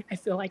doing. I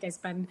feel like I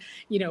spend,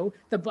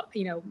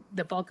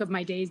 the bulk of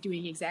my days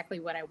doing exactly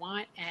what I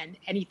want, and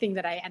anything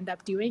that I end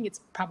up doing,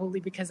 it's probably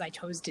because I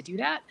chose to do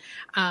that.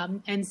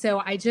 And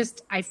so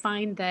I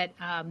find that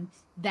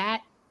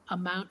that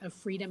amount of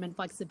freedom and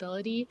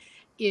flexibility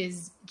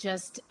is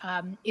just,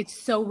 it's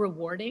so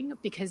rewarding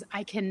because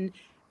I can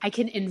I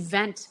can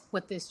invent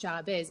what this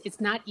job is. It's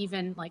not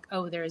even like,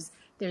 oh, there's,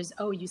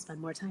 oh, you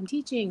spend more time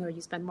teaching, or you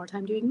spend more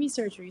time doing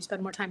research, or you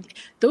spend more time.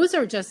 Those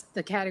are just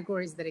the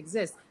categories that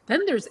exist.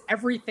 Then there's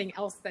everything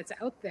else that's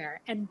out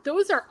there. And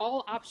those are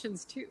all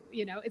options too.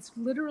 You know, it's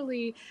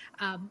literally,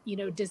 you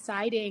know,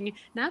 deciding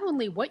not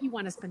only what you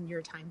want to spend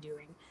your time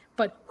doing,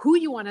 but who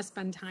you want to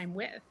spend time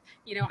with.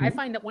 You know, I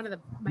find that one of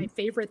my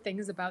favorite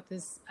things about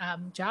this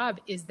job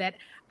is that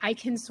I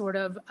can sort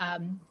of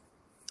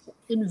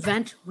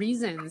invent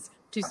reasons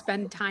to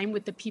spend time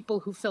with the people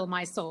who fill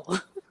my soul.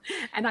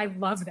 And I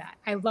love that.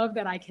 I love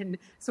that I can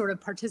sort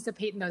of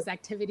participate in those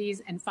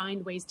activities and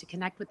find ways to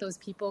connect with those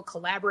people,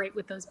 collaborate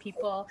with those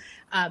people,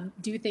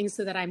 do things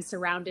so that I'm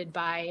surrounded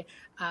by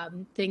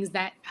things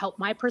that help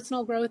my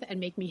personal growth and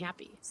make me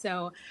happy.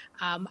 So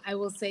I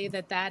will say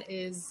that that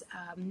is,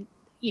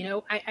 you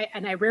know,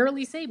 I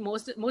rarely say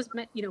most,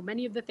 you know,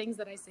 many of the things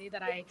that I say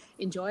that I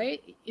enjoy,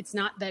 it's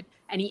not that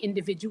any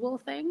individual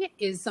thing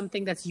is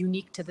something that's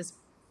unique to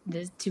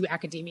to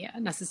academia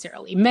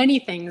necessarily. Many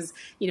things,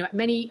 you know,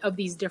 many of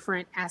these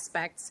different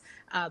aspects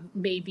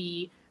may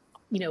be,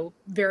 you know,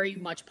 very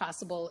much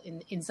possible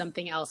in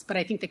something else. But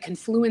I think the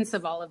confluence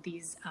of all of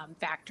these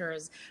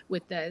factors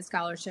with the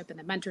scholarship and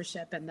the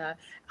mentorship and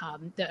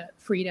the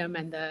freedom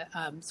and the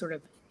sort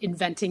of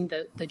inventing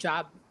the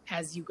job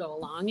as you go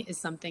along is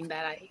something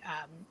that I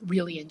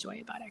really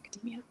enjoy about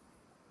academia.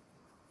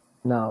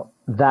 Now,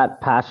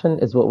 that passion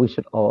is what we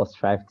should all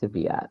strive to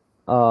be at.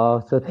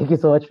 So thank you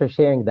so much for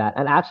sharing that.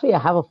 And actually, I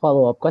have a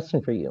follow-up question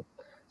for you.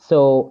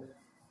 So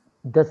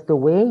does the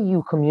way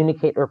you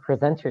communicate or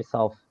present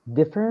yourself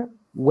differ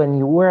when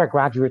you were a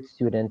graduate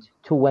student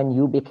to when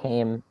you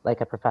became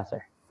like a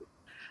professor?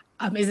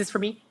 Is this for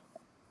me?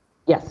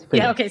 Yes.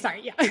 Yeah. Okay.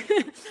 Sorry.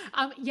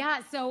 Yeah. Yeah.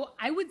 So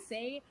I would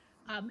say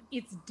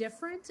it's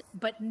different,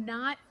 but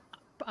not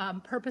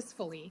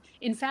purposefully.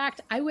 In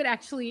fact, I would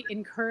actually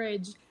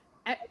encourage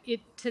it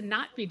to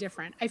not be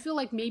different. I feel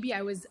like maybe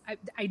I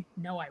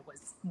know I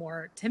was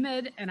more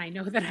timid, and I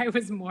know that I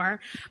was more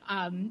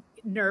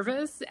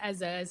nervous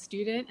as a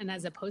student and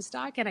as a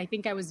postdoc. And I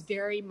think I was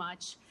very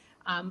much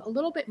a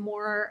little bit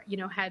more, you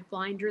know, had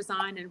blinders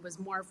on and was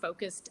more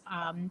focused.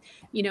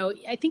 You know,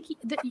 I think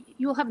that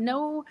you'll have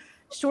no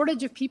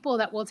shortage of people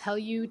that will tell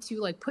you to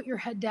like put your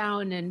head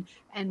down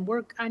and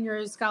work on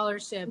your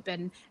scholarship.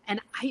 And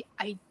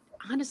I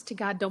honest to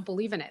God, don't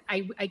believe in it.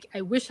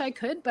 I wish I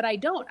could, but I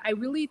don't. I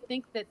really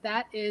think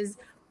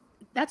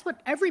that's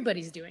what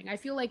everybody's doing. I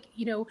feel like,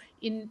 you know,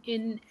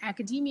 in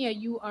academia,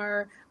 you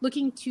are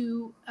looking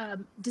to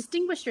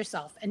distinguish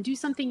yourself and do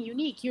something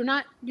unique. You're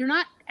not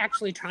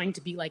actually trying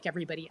to be like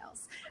everybody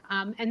else.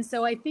 And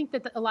so I think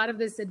that a lot of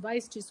this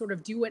advice to sort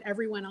of do what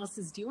everyone else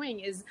is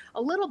doing is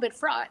a little bit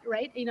fraught,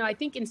 right? You know, I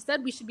think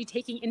instead we should be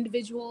taking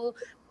individual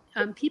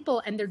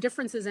people and their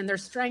differences and their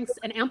strengths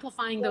and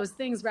amplifying those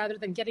things rather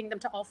than getting them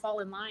to all fall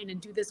in line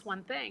and do this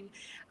one thing.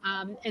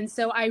 And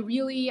so I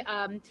really,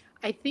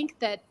 I think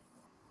that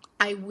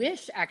I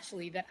wish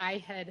actually that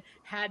I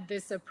had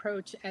this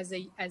approach as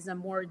a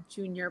more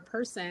junior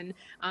person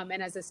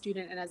and as a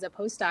student and as a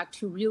postdoc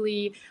to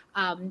really,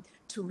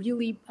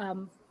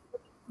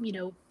 you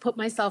know, put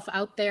myself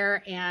out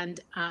there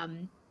and,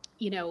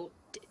 you know,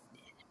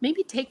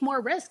 maybe take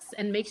more risks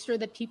and make sure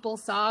that people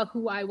saw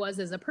who I was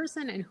as a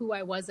person and who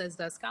I was as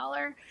a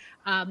scholar,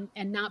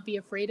 and not be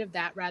afraid of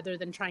that rather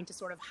than trying to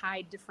sort of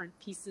hide different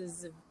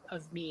pieces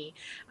of me.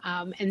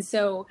 And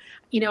so,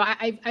 you know,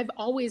 I've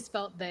always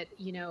felt that,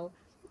 you know,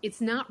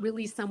 it's not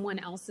really someone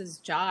else's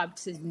job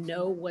to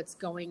know what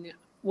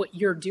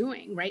you're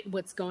doing, right?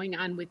 What's going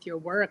on with your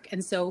work.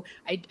 And so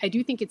I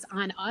do think it's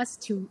on us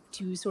to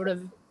sort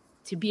of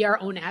to be our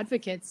own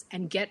advocates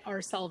and get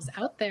ourselves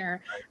out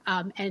there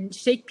and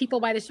shake people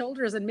by the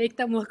shoulders and make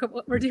them look at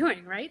what we're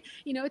doing, right?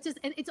 You know,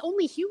 it's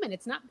only human.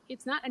 It's not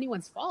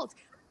anyone's fault.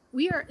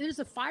 There's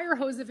a fire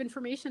hose of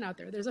information out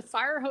there. There's a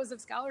fire hose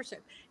of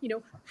scholarship. You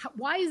know,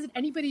 why is it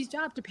anybody's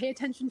job to pay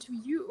attention to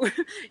you,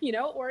 you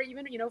know, or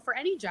even, you know, for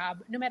any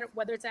job, no matter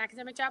whether it's an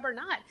academic job or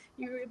not,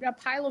 you're a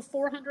pile of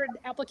 400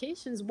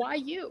 applications. Why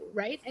you,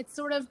 right? It's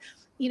sort of,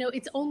 you know,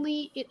 it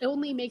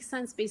only makes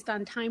sense based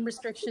on time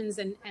restrictions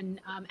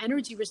and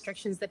energy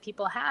restrictions that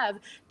people have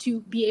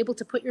to be able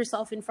to put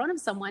yourself in front of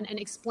someone and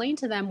explain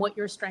to them what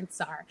your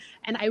strengths are.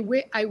 And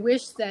I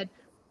wish that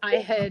I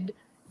had,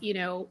 you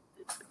know,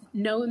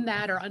 known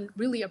that or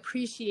really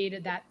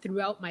appreciated that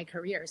throughout my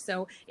career.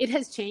 So it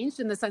has changed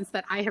in the sense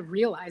that I have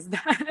realized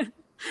that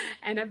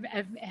and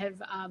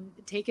have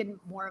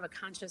taken more of a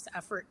conscious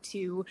effort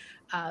to,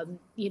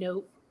 you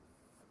know,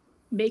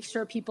 make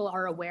sure people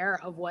are aware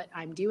of what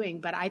I'm doing.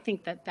 But I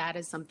think that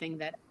is something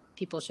that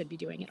people should be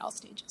doing at all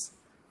stages.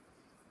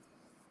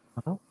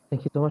 Well,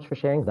 thank you so much for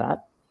sharing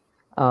that.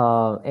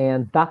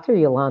 And Dr.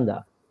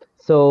 Yolanda,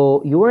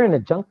 so you were an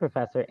adjunct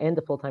professor and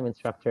a full-time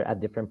instructor at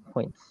different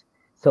points.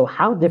 So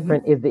how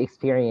different is the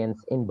experience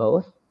in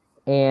both?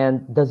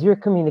 And does your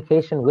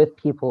communication with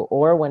people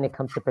or when it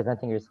comes to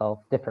presenting yourself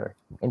differ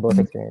in both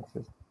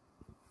experiences?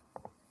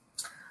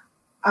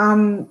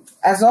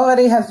 As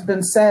already has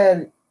been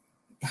said,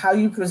 how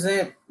you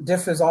present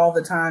differs all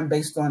the time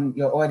based on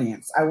your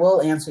audience. I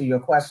will answer your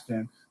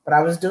question, but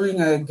I was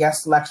doing a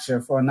guest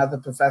lecture for another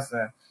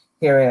professor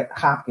here at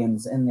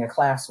Hopkins in their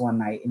class one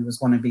night. It was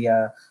going to be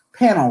a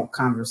panel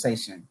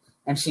conversation,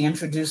 and she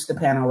introduced the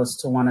panelists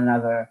to one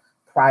another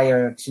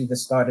prior to the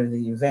start of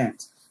the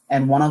event.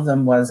 And one of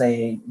them was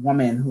a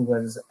woman who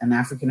was an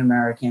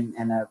African-American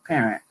and a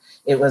parent.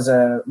 It was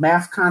a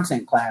math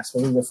content class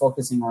where we were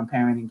focusing on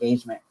parent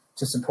engagement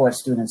to support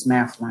students'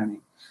 math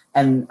learning.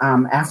 And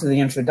after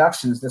the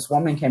introductions, this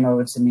woman came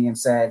over to me and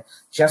said,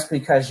 just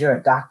because you're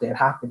a doctor at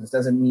Hopkins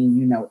doesn't mean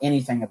you know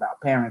anything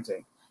about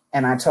parenting.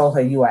 And I told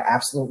her, you are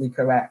absolutely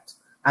correct.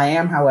 I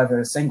am, however,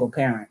 a single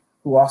parent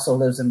who also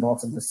lives in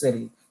Baltimore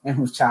City and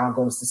whose child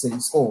goes to city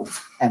schools.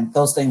 And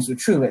those things were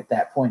true at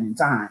that point in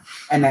time.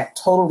 And that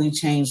totally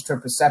changed her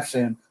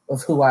perception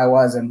of who I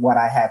was and what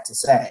I had to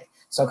say.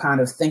 So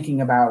kind of thinking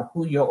about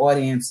who your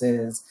audience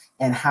is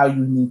and how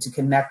you need to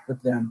connect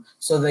with them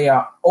so they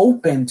are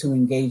open to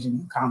engaging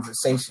in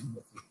conversation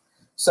with you.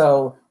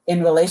 So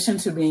in relation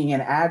to being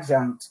an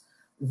adjunct,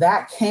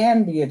 that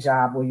can be a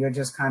job where you're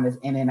just kind of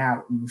in and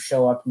out and you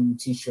show up and you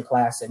teach your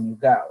class and you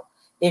go.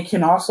 It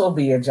can also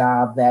be a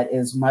job that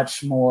is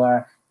much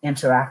more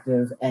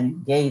interactive and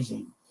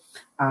engaging.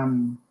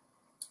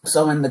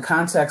 So in the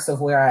context of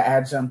where I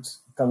adjunct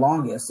the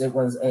longest, it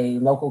was a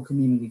local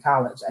community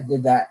college. I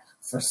did that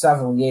for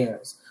several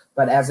years.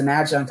 But as an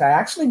adjunct, I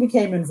actually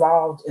became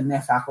involved in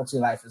their faculty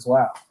life as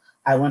well.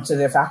 I went to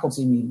their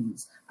faculty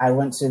meetings. I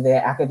went to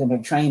their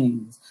academic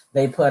trainings.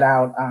 They put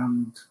out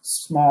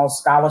small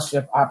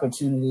scholarship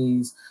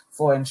opportunities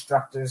for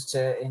instructors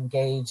to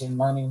engage in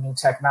learning new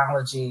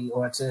technology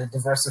or to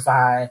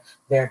diversify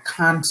their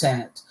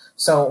content.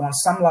 So on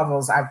some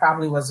levels, I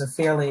probably was a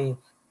fairly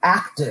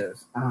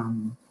active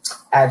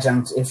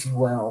adjunct, if you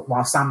will,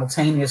 while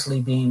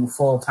simultaneously being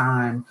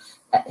full-time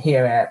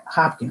here at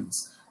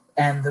Hopkins.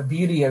 And the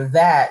beauty of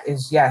that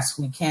is, yes,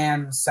 we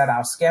can set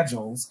our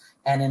schedules.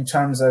 And in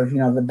terms of,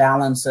 the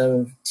balance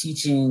of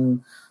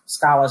teaching,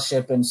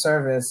 scholarship, and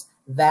service,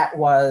 that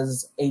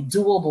was a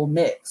doable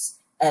mix.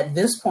 At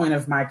this point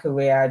of my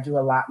career, I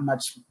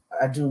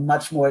do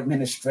much more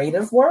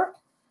administrative work,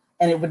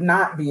 and it would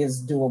not be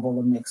as doable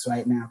a mix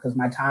right now because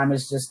my time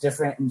is just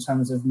different in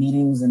terms of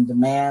meetings and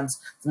demands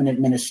from an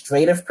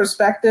administrative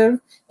perspective,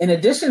 in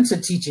addition to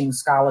teaching,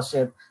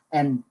 scholarship,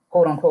 and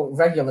quote unquote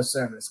regular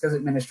service, because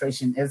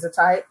administration is a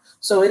type.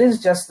 So it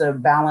is just a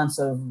balance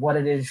of what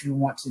it is you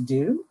want to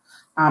do.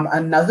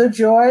 Another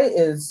joy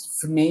is,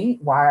 for me,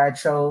 why I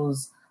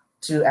chose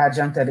to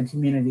adjunct at a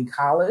community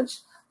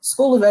college.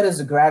 School of Ed is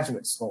a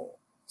graduate school.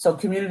 So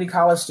community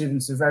college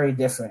students are very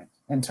different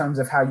in terms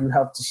of how you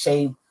help to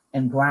shape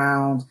and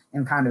ground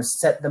and kind of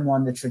set them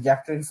on the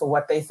trajectory for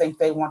what they think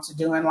they want to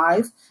do in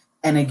life.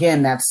 And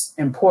again, that's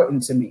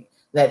important to me,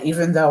 that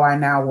even though I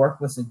now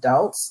work with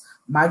adults,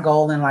 my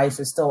goal in life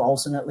is still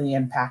ultimately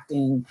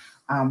impacting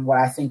what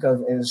I think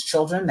of as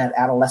children, that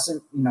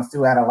adolescent,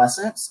 through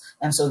adolescence.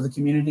 And so the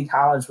community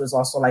college was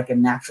also like a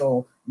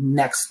natural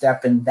next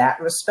step in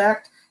that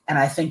respect. And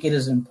I think it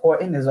is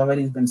important, as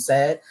already been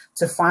said,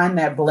 to find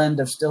that blend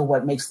of still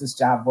what makes this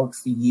job work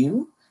for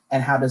you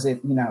and how does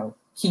it,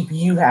 keep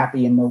you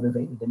happy and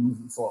motivated and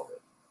moving forward.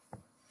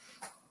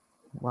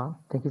 Wow,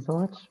 thank you so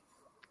much.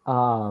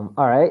 All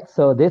right,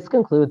 so this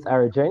concludes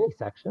our journey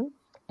section,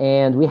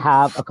 and we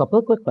have a couple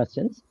of quick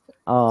questions.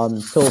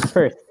 So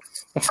first,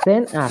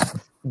 Exen asks,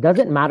 does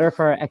it matter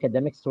for our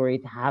academic story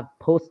to have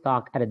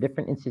postdoc at a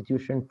different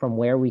institution from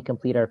where we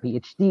complete our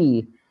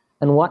PhD?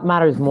 And what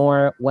matters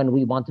more when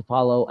we want to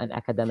follow an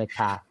academic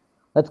path?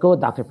 Let's go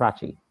with Dr.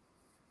 Prachi.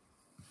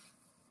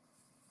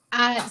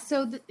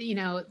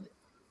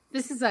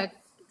 This is a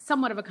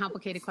somewhat of a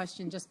complicated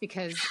question just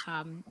because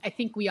I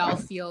think we all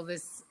feel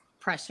this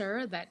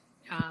pressure that,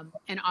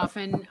 and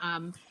often,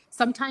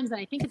 sometimes, and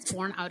I think it's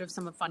born out of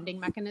some of funding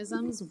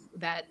mechanisms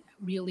that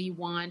really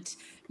want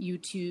you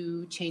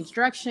to change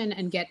direction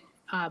and get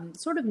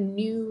sort of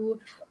new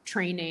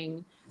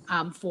training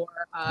for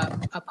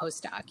a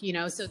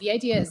postdoc, so the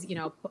idea is,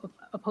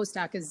 a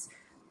postdoc is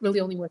really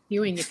only worth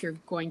doing if you're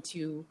going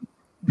to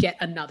get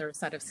another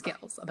set of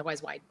skills.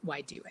 Otherwise,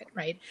 why do it,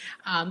 right?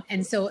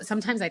 And so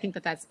sometimes I think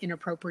that that's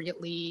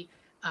inappropriately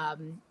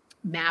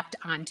mapped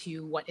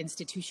onto what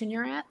institution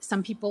you're at.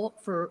 Some people,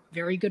 for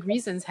very good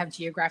reasons, have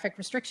geographic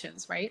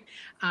restrictions, right?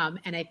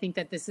 And I think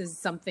that this is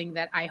something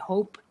that I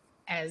hope,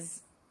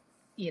 as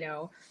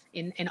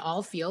in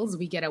all fields,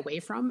 we get away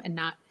from and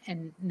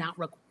not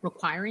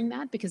requiring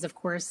that, because of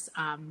course,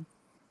 a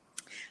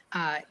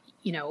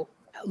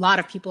lot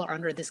of people are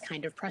under this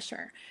kind of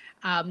pressure.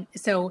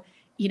 So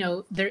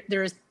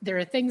there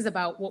are things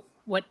about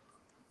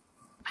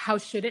how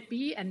should it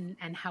be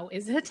and how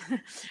is it?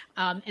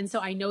 And so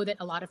I know that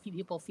a lot of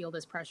people feel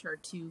this pressure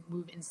to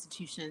move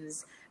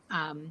institutions,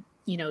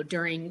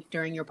 during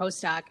your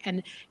postdoc.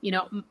 And,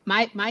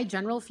 my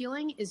general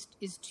feeling is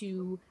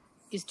to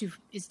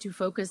to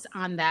focus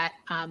on that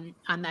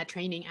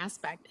training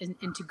aspect,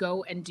 and to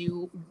go and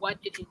do what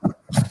it is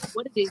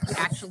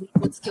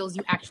what skills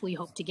you actually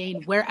hope to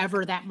gain,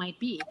 wherever that might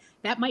be.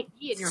 That might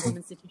be in your home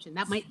institution,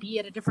 that might be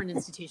at a different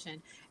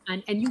institution,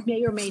 and you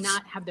may or may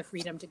not have the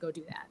freedom to go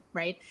do that,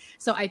 right?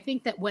 So I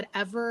think that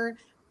whatever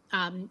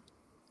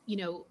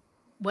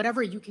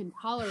whatever you can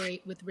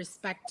tolerate with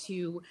respect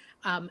to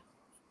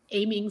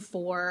aiming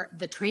for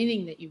the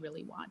training that you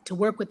really want, to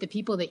work with the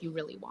people that you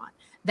really want,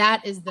 I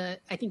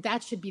think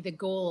that should be the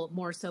goal,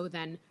 more so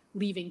than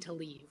leaving to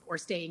leave or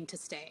staying to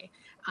stay.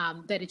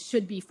 That it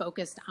should be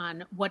focused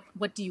on what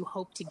do you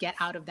hope to get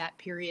out of that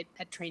period,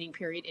 that training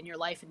period in your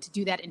life, and to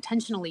do that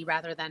intentionally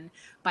rather than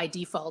by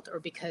default or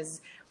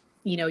because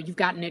you've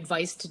gotten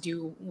advice to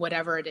do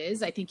whatever it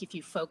is. I think if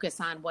you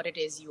focus on what it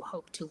is you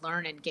hope to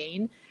learn and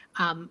gain,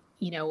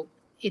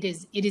 it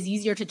is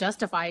easier to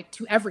justify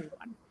to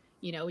everyone.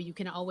 You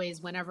can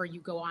always, whenever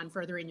you go on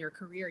further in your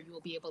career, you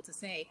will be able to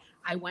say,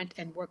 I went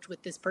and worked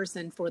with this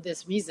person for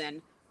this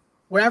reason,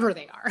 wherever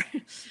they are.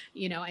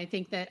 I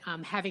think that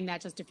having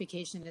that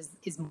justification is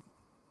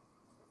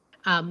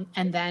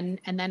and then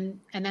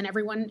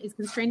everyone is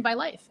constrained by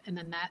life, and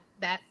then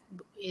that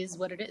is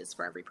what it is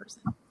for every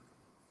person.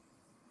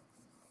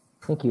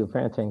 Thank you for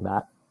answering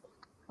that.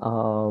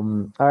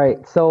 All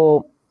right,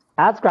 so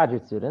as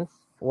graduate students,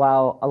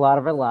 while a lot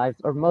of our lives,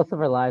 or most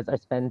of our lives, are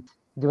spent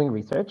doing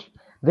research,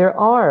 there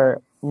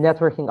are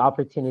networking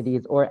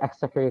opportunities or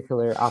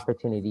extracurricular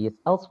opportunities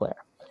elsewhere.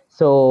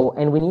 So,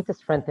 and we need to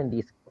strengthen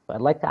these. So I'd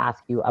like to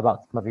ask you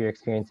about some of your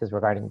experiences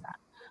regarding that.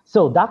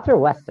 So, Dr.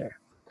 Wester,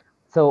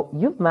 so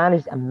you've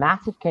managed a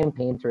massive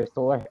campaign to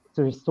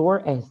restore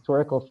a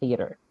historical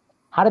theater.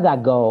 How did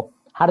that go?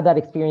 How did that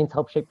experience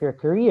help shape your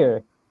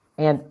career?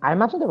 And I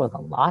imagine there was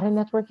a lot of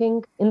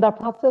networking in that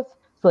process.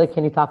 So,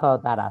 can you talk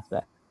about that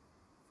aspect?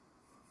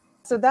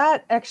 So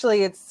that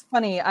actually, it's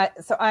funny. I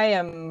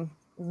am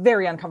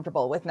very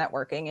uncomfortable with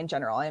networking in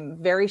general. I'm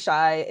very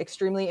shy,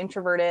 extremely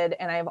introverted,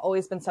 and I've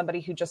always been somebody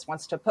who just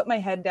wants to put my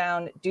head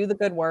down, do the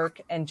good work,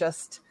 and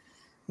just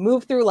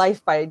move through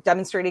life by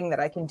demonstrating that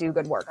I can do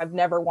good work. I've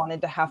never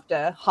wanted to have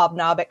to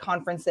hobnob at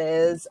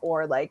conferences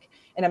or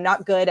and I'm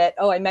not good at,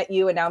 I met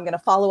you and now I'm going to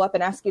follow up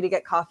and ask you to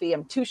get coffee.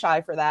 I'm too shy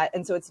for that.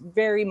 And so it's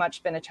very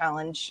much been a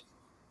challenge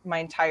my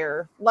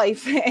entire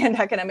life and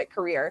academic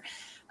career.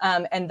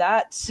 And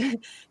that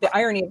the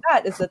irony of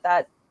that is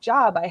that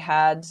job I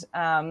had,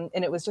 and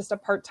it was just a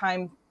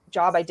part-time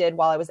job I did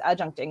while I was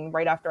adjuncting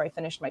right after I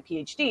finished my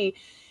PhD.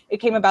 It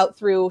came about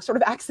through sort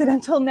of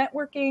accidental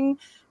networking,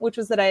 which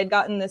was that I had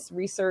gotten this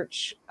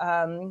research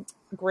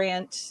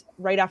grant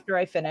right after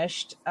I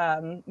finished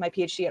my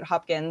PhD at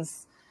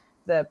Hopkins.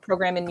 The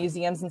program in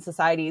museums and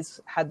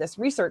societies had this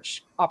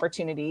research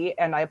opportunity,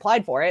 and I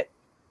applied for it.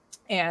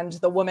 And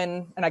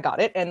I got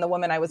it. And the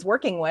woman I was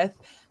working with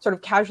sort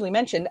of casually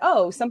mentioned,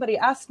 somebody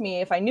asked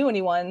me if I knew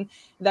anyone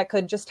that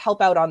could just help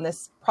out on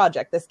this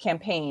project, this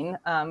campaign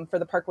for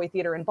the Parkway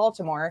Theater in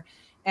Baltimore.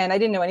 And I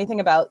didn't know anything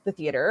about the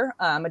theater.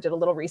 I did a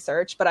little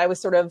research, but I was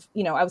sort of,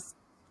 I was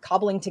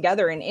cobbling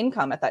together an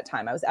income at that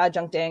time. I was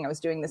adjuncting, I was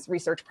doing this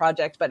research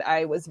project, but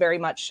I was very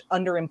much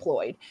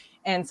underemployed.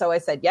 And so I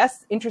said,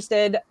 yes,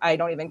 interested. I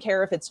don't even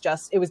care if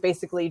it was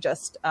basically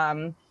just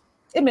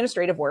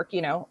administrative work,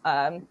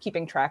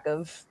 keeping track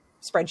of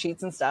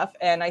spreadsheets and stuff.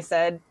 And I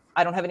said,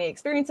 I don't have any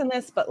experience in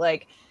this, but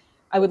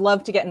I would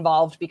love to get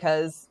involved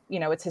because,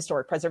 it's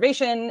historic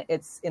preservation.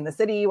 It's in the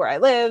city where I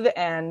live,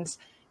 and,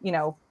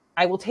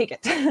 I will take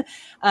it.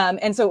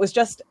 And so it was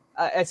just,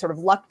 I sort of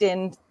lucked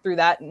in through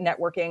that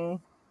networking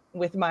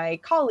with my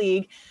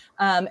colleague.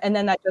 And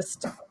then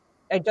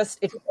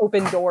it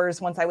opened doors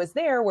once I was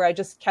there, where I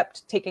just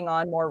kept taking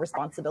on more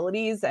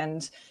responsibilities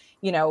and,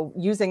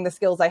 using the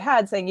skills I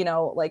had, saying,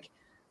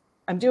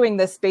 I'm doing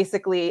this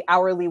basically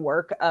hourly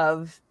work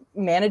of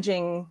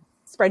managing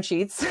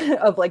spreadsheets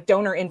of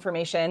donor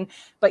information,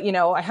 but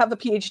I have a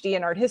PhD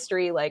in art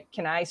history.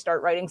 Can I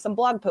start writing some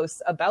blog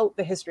posts about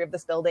the history of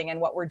this building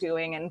and what we're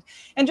doing,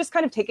 and just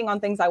kind of taking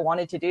on things I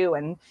wanted to do,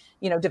 and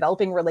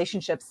developing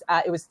relationships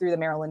it was through the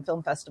Maryland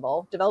Film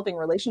Festival, developing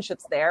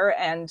relationships there,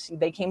 and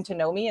they came to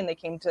know me and they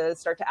came to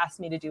start to ask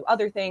me to do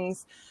other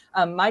things.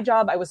 My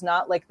job, I was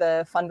not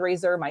the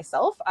fundraiser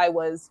myself. I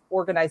was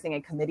organizing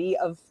a committee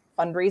of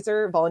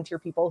volunteer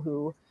people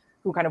who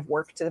kind of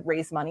work to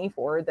raise money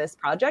for this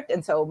project.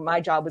 And so my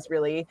job was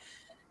really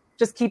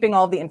just keeping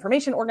all of the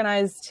information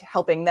organized,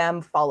 helping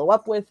them follow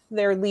up with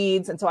their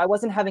leads. And so I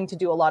wasn't having to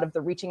do a lot of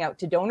the reaching out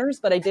to donors,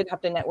 but I did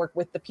have to network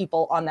with the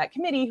people on that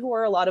committee who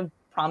are a lot of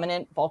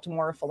prominent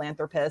Baltimore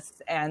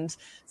philanthropists. And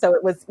so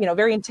it was,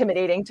 very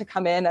intimidating to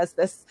come in as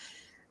this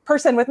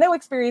person with no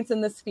experience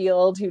in this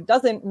field who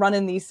doesn't run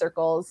in these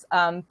circles.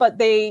 But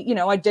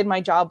I did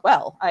my job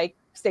well. I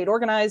stayed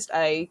organized.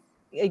 I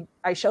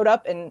showed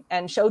up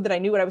and showed that I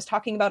knew what I was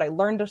talking about. I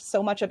learned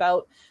so much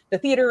about the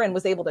theater and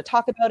was able to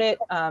talk about it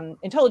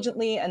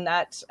intelligently. And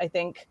that, I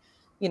think,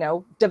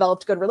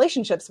 developed good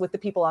relationships with the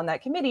people on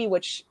that committee,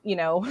 which,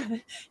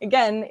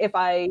 again,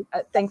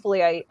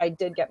 thankfully, I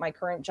did get my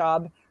current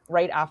job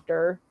right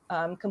after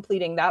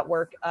completing that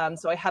work.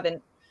 So I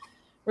haven't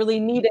really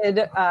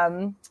needed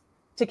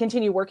to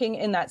continue working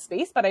in that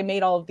space. But I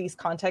made all of these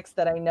contacts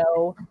that I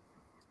know,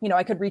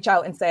 I could reach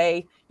out and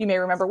say, you may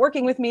remember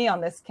working with me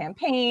on this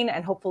campaign,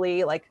 and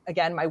hopefully, like,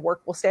 again, my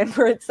work will stand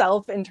for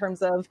itself in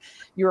terms of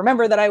you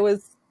remember that I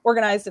was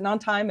organized and on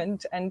time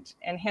and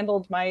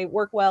handled my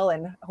work well,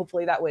 and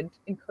hopefully that would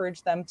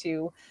encourage them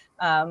to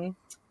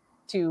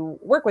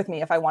work with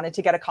me if I wanted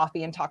to get a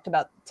coffee and talk to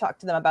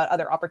them about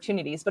other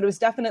opportunities. But it was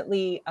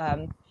definitely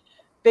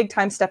big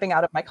time stepping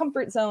out of my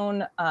comfort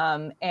zone,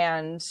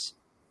 and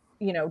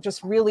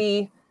just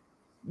really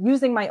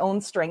using my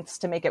own strengths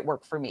to make it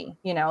work for me.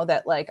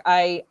 That like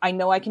I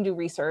know I can do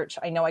research,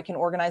 I know I can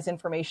organize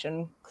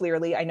information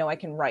clearly, I know I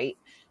can write,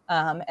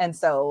 and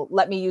so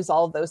let me use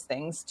all of those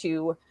things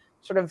to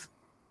sort of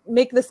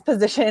make this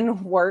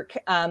position work,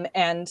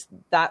 and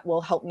that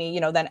will help me,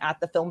 then at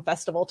the film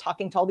festival,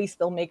 talking to all these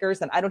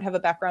filmmakers. And I don't have a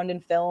background in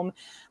film,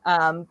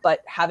 but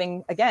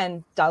having,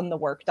 again, done the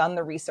work, done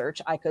the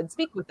research, I could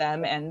speak with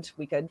them and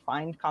we could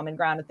find common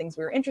ground of things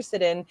we were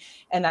interested in.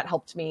 And that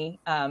helped me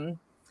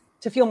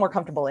to feel more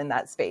comfortable in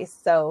that space.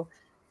 So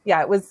yeah,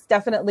 it was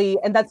definitely,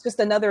 and that's just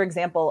another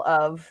example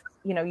of,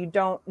 you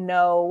don't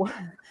know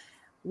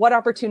what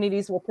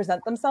opportunities will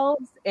present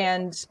themselves.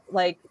 And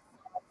like,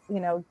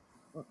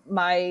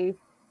 my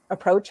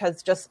approach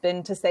has just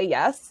been to say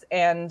yes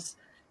and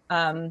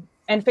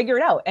figure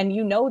it out. And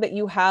that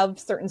you have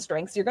certain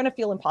strengths. You're going to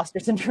feel imposter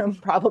syndrome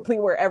probably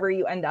wherever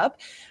you end up.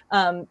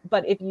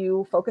 But if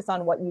you focus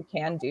on what you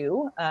can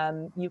do,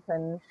 you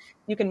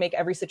can make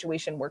every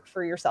situation work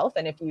for yourself.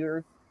 And if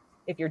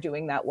you're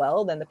doing that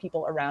well, then the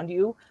people around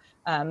you,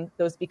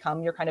 those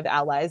become your kind of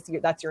allies.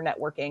 That's your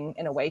networking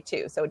in a way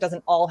too. So it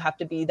doesn't all have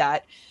to be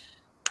that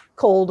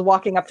cold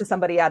walking up to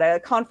somebody at a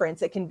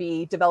conference. It can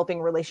be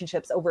developing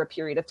relationships over a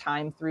period of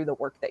time through the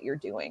work that you're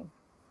doing.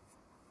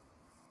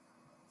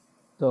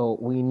 So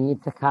we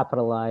need to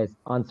capitalize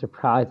on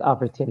surprise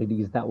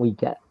opportunities that we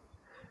get.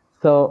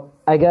 So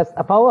I guess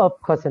a follow-up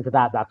question to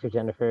that, Dr.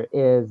 Jennifer,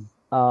 is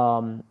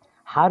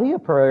how do you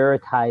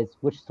prioritize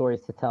which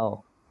stories to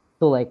tell?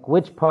 So like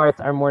which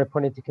parts are more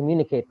important to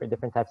communicate for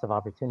different types of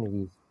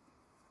opportunities?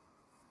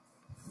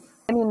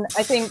 I mean,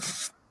 I think,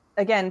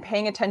 again,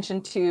 paying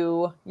attention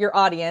to your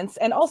audience,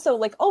 and also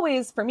like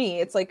always for me,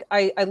 it's like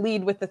I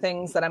lead with the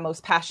things that I'm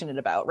most passionate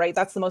about, right?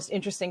 That's the most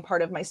interesting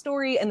part of my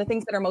story and the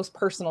things that are most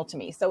personal to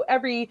me. So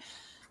every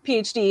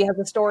PhD has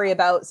a story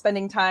about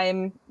spending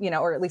time,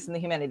 or at least in the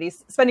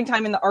humanities, spending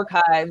time in the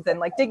archives and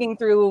like digging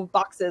through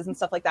boxes and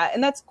stuff like that.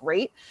 And that's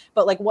great.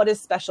 But like, what is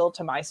special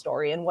to my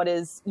story and what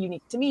is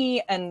unique to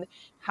me? And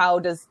how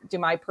do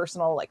my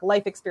personal like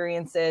life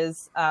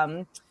experiences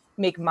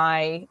make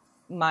my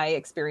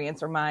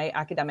experience or my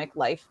academic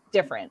life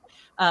different?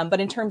 But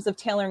in terms of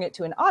tailoring it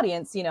to an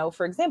audience,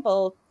 for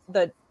example,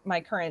 my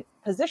current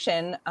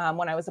position,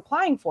 when I was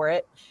applying for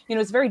it,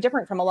 it's very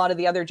different from a lot of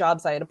the other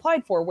jobs I had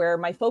applied for, where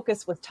my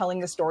focus was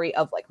telling the story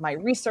of like my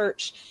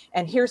research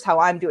and here's how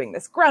I'm doing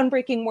this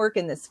groundbreaking work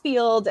in this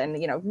field,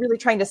 and really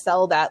trying to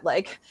sell that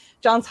like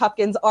Johns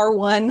Hopkins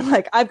R1,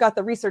 like I've got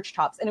the research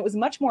chops. And it was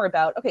much more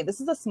about, okay, this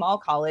is a small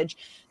college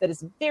that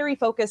is very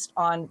focused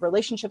on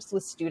relationships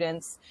with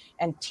students,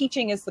 and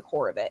teaching is the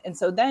core of it. And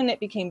so then it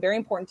became very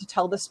important to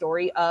tell the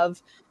story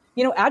of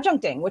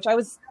adjuncting, which I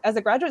was, as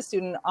a graduate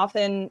student,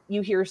 often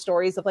you hear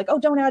stories of like, oh,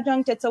 don't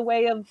adjunct. It's a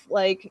way of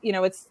like,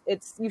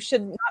 it's, you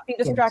should not be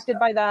distracted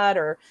by that.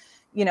 Or,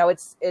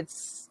 it's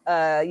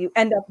you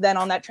end up then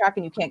on that track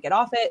and you can't get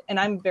off it. And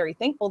I'm very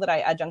thankful that I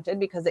adjuncted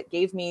because it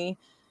gave me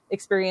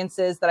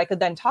experiences that I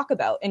could then talk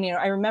about. And,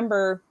 I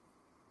remember,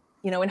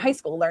 in high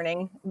school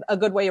learning a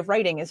good way of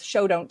writing is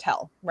show, don't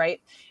tell,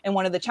 right? And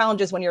one of the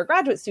challenges when you're a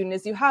graduate student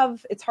is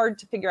it's hard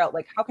to figure out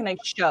like, how can I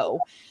show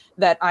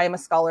that I am a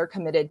scholar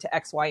committed to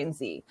X, Y, and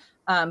Z?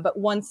 But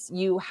once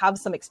you have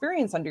some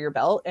experience under your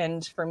belt,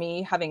 and for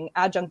me, having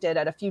adjuncted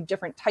at a few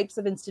different types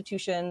of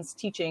institutions,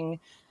 teaching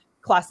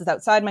classes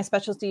outside my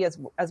specialty as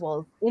well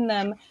as in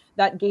them,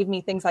 that gave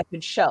me things I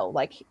could show.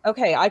 Like,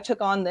 okay, I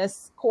took on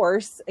this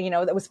course,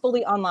 that was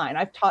fully online.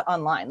 I've taught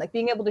online, like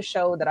being able to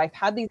show that I've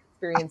had these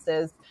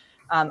experiences.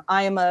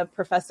 I am a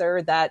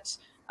professor that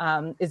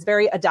is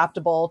very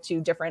adaptable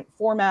to different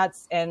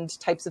formats and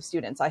types of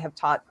students. I have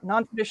taught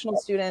non-traditional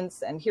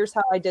students, and here's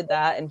how I did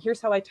that. And here's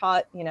how I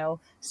taught,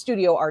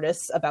 studio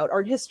artists about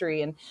art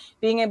history, and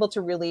being able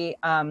to really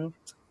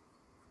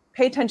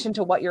pay attention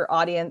to what your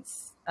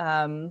audience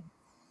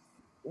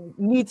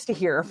needs to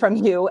hear from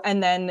you.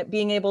 And then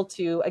being able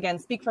to, again,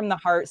 speak from the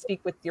heart, speak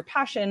with your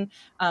passion,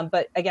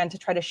 but again, to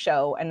try to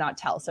show and not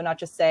tell. So not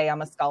just say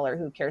I'm a scholar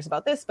who cares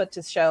about this, but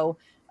to show,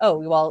 oh,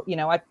 well,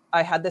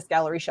 I had this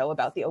gallery show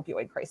about the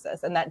opioid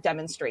crisis, and that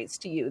demonstrates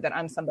to you that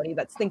I'm somebody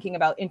that's thinking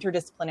about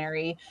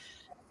interdisciplinary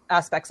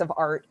aspects of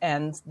art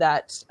and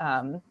that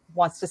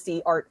wants to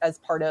see art as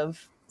part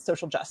of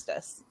social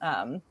justice.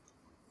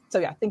 So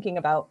yeah, thinking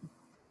about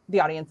the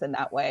audience in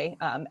that way,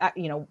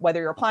 whether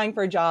you're applying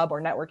for a job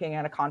or networking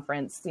at a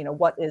conference,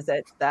 what is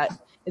it that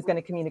is going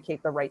to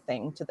communicate the right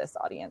thing to this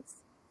audience?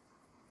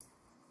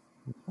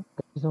 Thank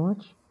you so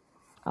much.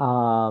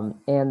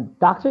 And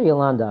Dr.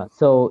 Yolanda,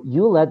 so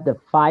you led the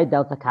Phi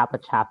Delta Kappa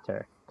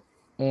chapter.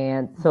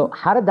 And so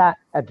how did that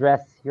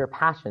address your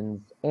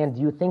passions? And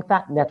do you think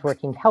that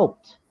networking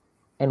helped?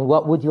 And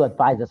what would you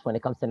advise us when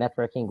it comes to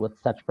networking with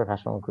such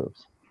professional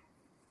groups?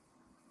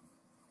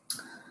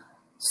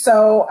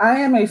 So I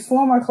am a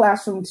former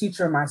classroom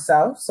teacher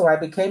myself. So I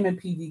became a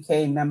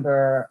PDK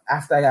member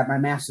after I got my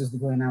master's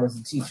degree and I was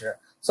a teacher.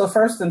 So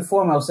first and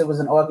foremost, it was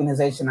an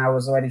organization I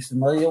was already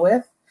familiar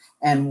with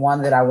and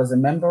one that I was a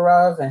member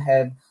of and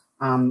had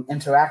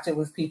interacted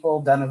with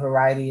people, done a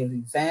variety of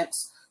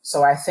events.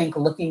 So I think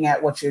looking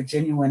at what your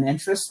genuine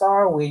interests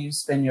are, where you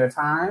spend your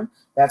time,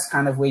 that's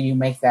kind of where you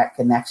make that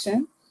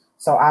connection.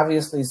 So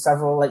obviously,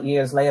 several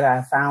years later,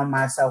 I found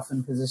myself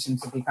in position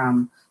to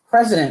become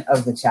president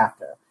of the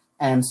chapter.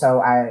 And so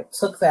I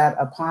took that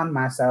upon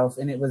myself,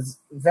 and it was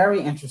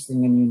very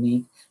interesting and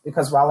unique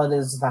because while it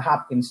is the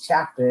Hopkins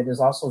chapter, it is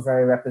also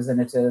very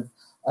representative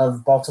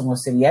of Baltimore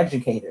City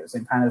educators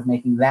and kind of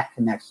making that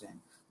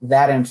connection,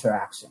 that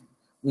interaction.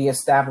 We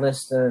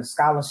established a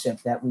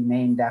scholarship that we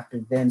named after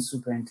then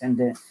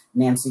Superintendent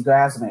Nancy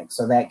Grasmick.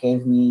 So that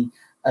gave me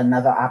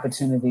another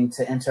opportunity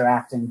to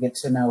interact and get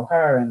to know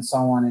her and so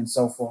on and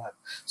so forth.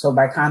 So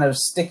by kind of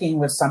sticking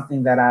with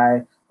something that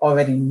I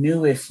already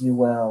knew, if you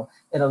will,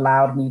 it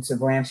allowed me to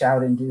branch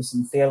out and do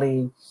some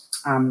fairly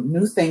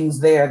new things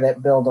there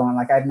that build on.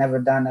 Like I'd never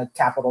done a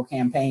capital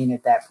campaign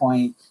at that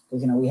point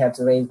because, we had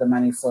to raise the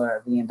money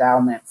for the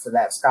endowment for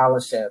that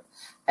scholarship.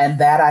 And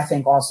that I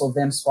think also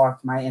then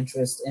sparked my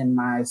interest in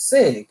my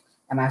SIG.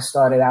 And I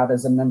started out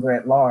as a member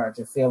at large,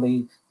 a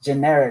fairly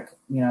generic,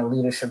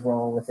 leadership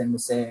role within the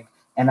SIG.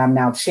 And I'm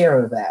now chair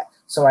of that.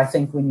 So I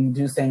think when you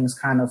do things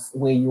kind of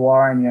where you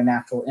are in your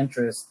natural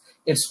interest,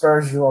 it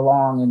spurs you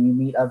along and you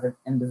meet other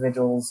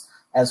individuals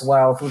as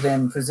well who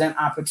then present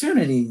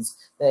opportunities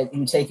that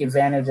you take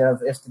advantage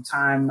of if the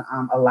time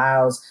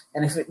allows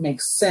and if it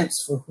makes sense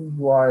for who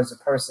you are as a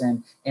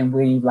person and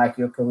where you'd like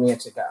your career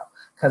to go.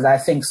 Because I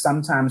think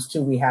sometimes,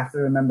 too, we have to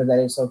remember that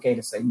it's okay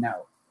to say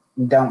no.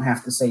 You don't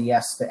have to say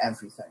yes to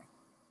everything.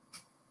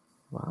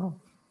 Wow.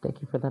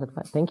 Thank you for that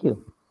advice. Thank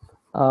you.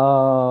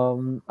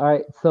 All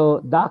right. So,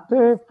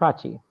 Dr.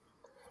 Prachi,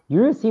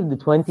 you received the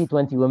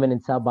 2020 Women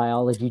in Cell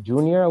Biology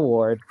Junior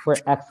Award for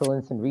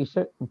Excellence in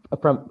Research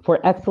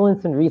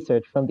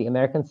from the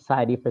American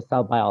Society for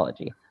Cell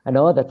Biology. I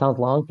know that sounds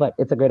long, but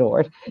it's a great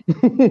award.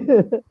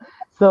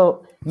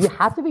 So you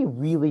have to be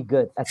really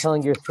good at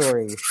telling your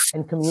story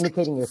and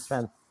communicating your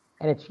strengths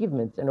and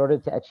achievements in order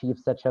to achieve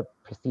such a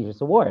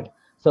prestigious award.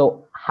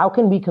 So how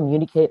can we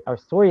communicate our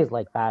stories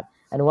like that?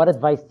 And what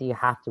advice do you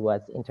have to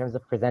us in terms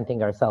of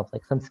presenting ourselves,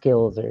 like some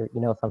skills or,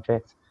 some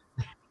tricks?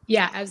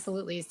 Yeah,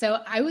 absolutely. So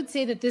I would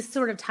say that this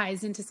sort of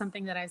ties into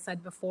something that I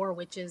said before,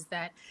 which is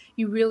that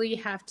you really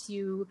have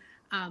to,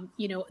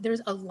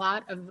 there's a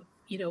lot of,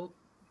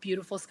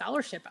 beautiful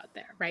scholarship out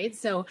there, right?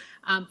 So,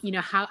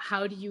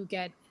 how do you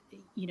get,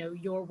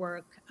 your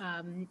work,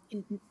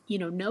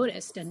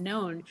 noticed and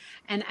known?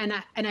 And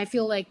I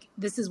feel like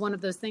this is one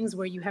of those things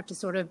where you have to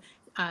sort of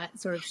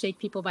shake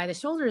people by the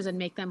shoulders and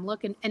make them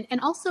look and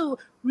also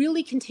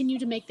really continue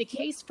to make the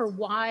case for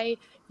why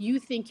you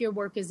think your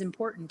work is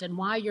important and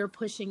why you're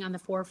pushing on the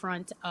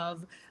forefront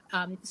of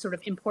sort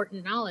of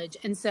important knowledge.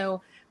 And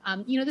so,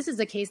 this is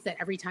a case that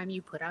every time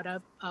you put out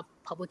a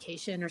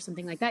publication or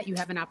something like that, you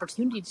have an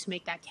opportunity to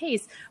make that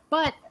case.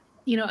 But,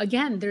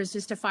 again, there's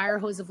just a fire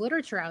hose of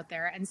literature out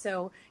there. And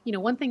so,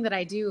 one thing that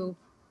I do,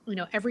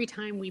 every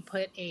time we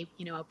put a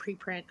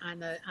preprint on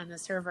the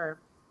server,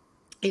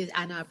 is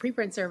on a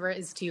preprint server,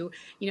 is to,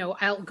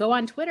 I'll go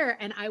on Twitter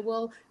and I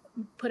will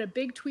put a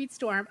big tweet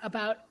storm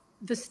about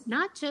this,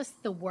 not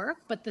just the work,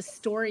 but the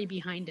story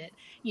behind it.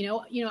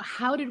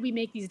 How did we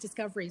make these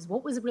discoveries?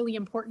 What was really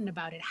important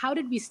about it? How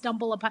did we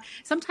stumble upon,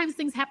 sometimes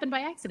things happen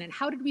by accident.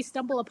 How did we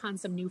stumble upon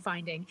some new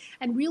finding?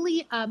 And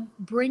really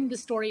bring the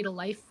story to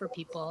life for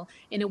people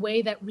in a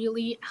way that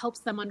really helps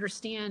them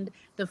understand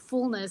the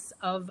fullness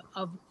of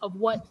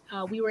what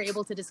we were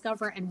able to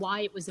discover and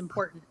why it was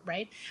important,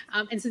 right?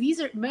 And so these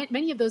are,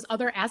 many of those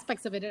other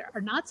aspects of it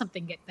are not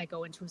something that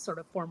go into a sort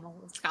of formal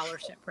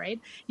scholarship,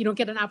 right? You don't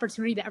get an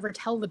opportunity to ever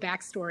tell the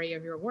backstory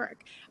of your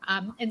work.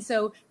 And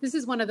so this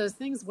is one of those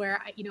things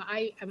where,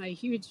 I am a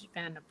huge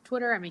fan of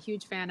Twitter. I'm a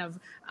huge fan of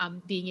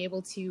being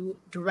able to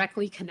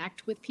directly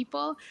connect with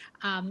people.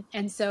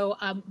 And so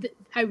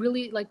I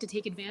really like to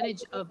take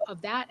advantage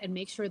of that and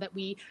make sure that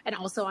and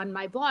also on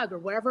my blog or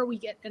wherever we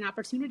get an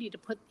opportunity to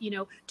put,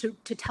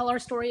 to tell our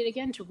story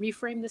again, to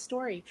reframe the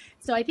story.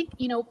 So I think,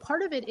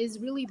 part of it is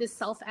really this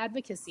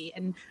self-advocacy.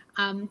 And,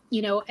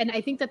 and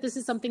I think that this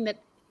is something that,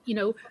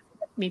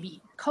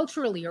 maybe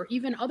culturally or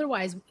even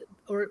otherwise,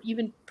 or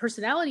even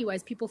personality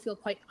wise, people feel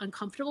quite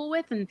uncomfortable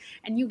with. And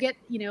you get,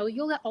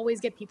 you'll always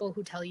get people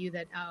who tell you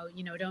that,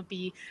 don't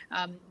be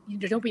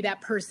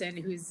that person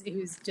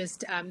who's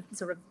just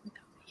sort of,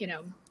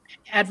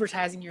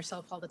 advertising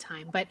yourself all the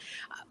time. But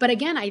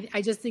again,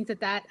 I just think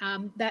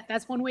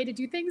that's one way to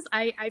do things.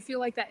 I feel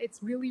like that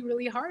it's really,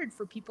 really hard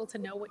for people to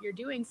know what you're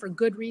doing for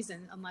good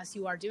reason, unless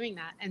you are doing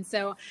that. And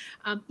so,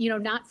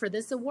 not for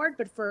this award,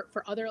 but for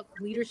other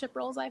leadership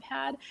roles I've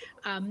had,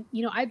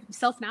 I've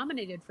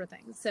self-nominated for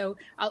things. So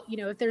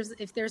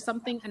if there's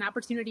an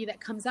opportunity that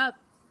comes up,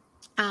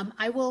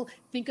 I will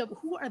think of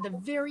who are the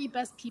very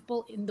best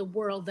people in the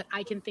world that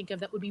I can think of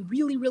that would be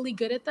really, really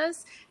good at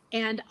this,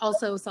 and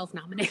also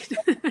self-nominate.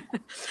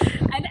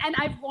 and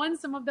I've won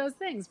some of those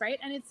things, right?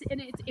 And it's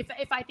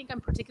if I think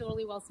I'm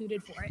particularly well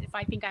suited for it, if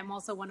I think I'm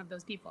also one of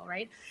those people,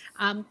 right?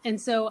 But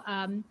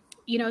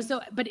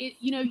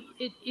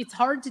it's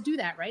hard to do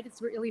that, right?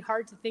 It's really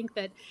hard to think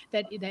that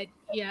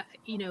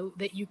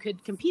you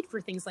could compete for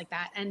things like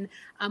that. And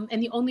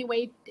the only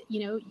way,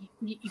 you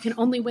can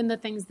only win the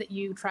things that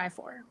you try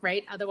for,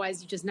 right?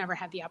 Otherwise you just never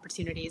have the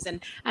opportunities.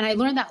 And I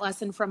learned that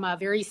lesson from a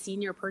very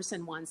senior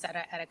person once at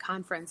a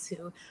conference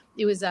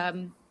it was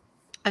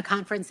a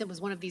conference. It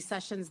was one of these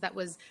sessions that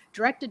was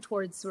directed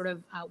towards sort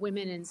of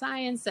women in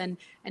science. And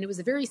it was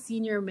a very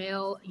senior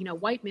male,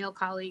 white male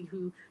colleague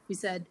who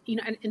said,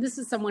 and this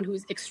is someone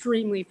who's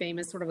extremely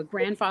famous, sort of a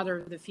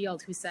grandfather of the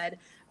field, who said,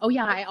 oh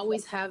yeah, I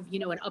always have,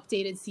 an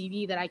updated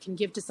CV that I can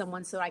give to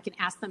someone so I can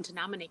ask them to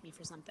nominate me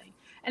for something.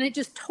 And it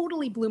just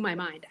totally blew my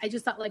mind. I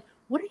just thought, like,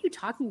 what are you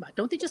talking about?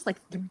 Don't they just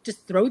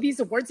just throw these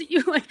awards at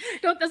you? Doesn't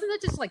that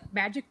just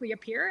magically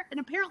appear? And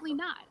apparently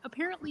not.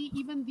 Apparently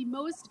even the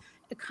most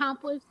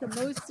accomplished, the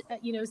most,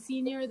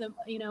 senior,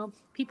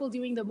 people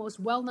doing the most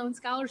well-known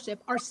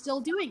scholarship are still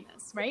doing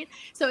this, right?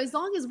 So as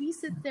long as we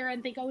sit there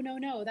and think, oh,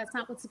 no, that's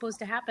not what's supposed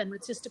to happen.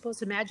 It's just supposed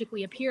to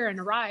magically appear and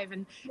arrive.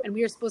 And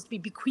we are supposed to be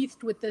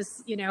bequeathed with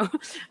this,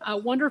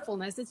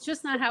 wonderfulness. It's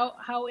just not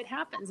how it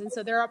happens. And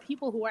so there are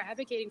people who are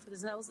advocating for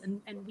themselves,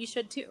 and we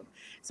should too.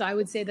 So I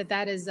would say that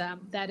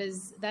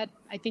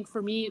I think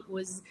for me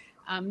was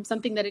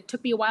something that it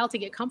took me a while to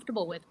get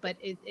comfortable with, but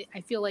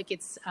I feel like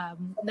it's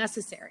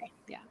necessary.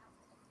 Yeah.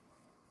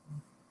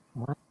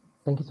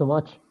 Thank you so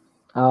much.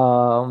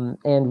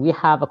 And we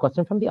have a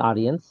question from the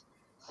audience.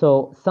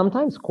 So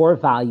sometimes core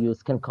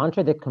values can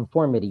contradict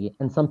conformity,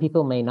 and some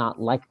people may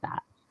not like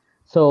that.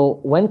 So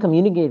when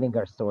communicating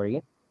our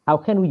story, how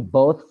can we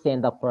both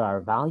stand up for our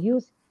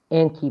values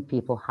and keep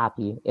people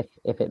happy if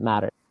it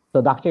matters?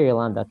 So Dr.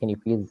 Yolanda, can you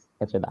please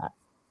answer that?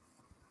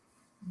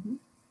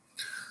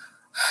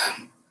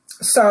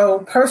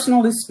 So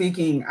personally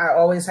speaking, I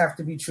always have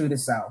to be true to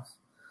self.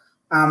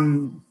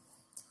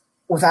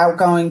 Without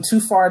going too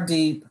far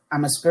deep,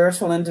 I'm a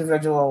spiritual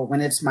individual. When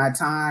it's my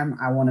time,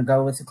 I want to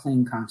go with a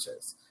clean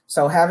conscience.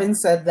 So having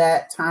said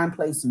that, time,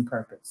 place, and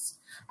purpose.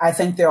 I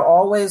think there are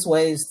always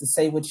ways to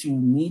say what you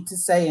need to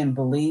say and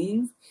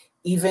believe,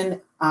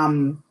 even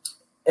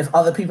if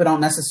other people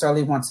don't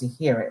necessarily want to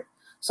hear it.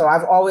 So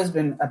I've always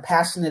been a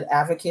passionate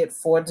advocate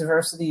for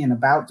diversity and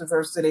about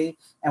diversity.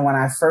 And when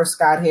I first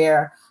got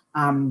here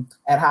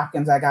at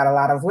Hopkins, I got a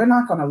lot of, we're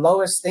not going to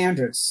lower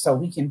standards so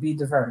we can be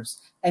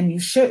diverse. And you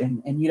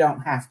shouldn't, and you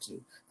don't have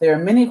to. There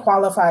are many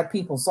qualified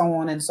people, so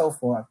on and so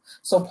forth.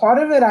 So part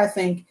of it, I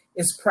think,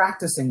 is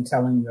practicing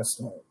telling your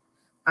story.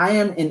 I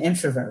am an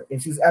introvert.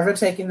 If you've ever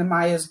taken the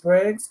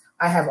Myers-Briggs,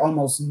 I have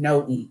almost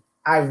no E.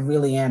 I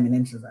really am an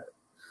introvert.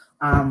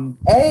 I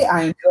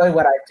enjoy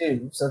what I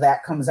do, so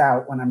that comes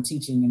out when I'm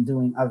teaching and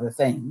doing other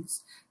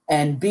things.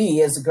 And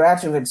B, as a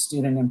graduate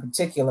student in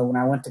particular, when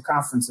I went to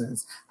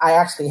conferences, I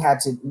actually had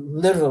to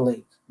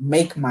literally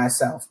make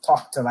myself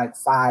talk to like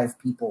 5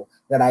 people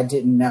that I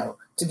didn't know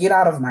to get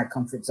out of my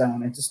comfort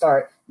zone and to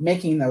start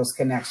making those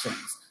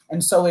connections.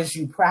 And so as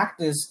you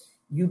practice,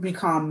 you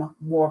become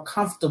more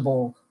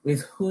comfortable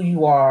with who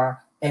you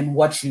are and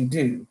what you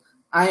do.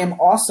 I am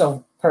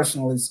also,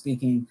 personally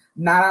speaking,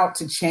 not out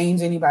to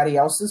change anybody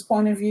else's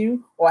point of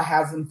view or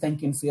have them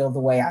think and feel the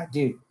way I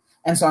do.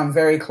 And so I'm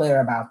very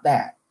clear about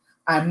that.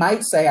 I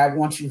might say I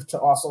want you to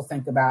also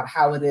think about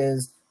how it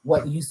is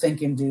what you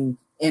think and do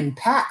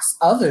impacts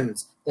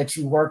others that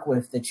you work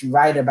with, that you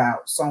write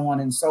about, so on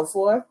and so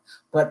forth.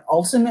 But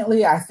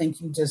ultimately, I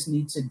think you just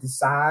need to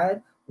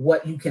decide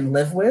what you can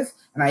live with.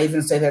 And I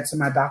even say that to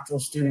my doctoral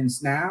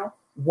students now.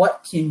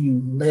 What can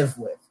you live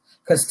with?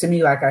 Because to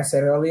me, like I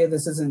said earlier,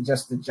 this isn't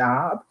just a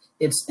job,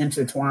 it's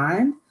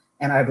intertwined.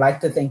 And I'd like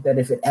to think that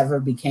if it ever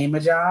became a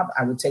job,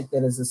 I would take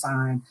that as a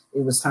sign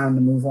it was time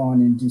to move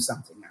on and do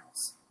something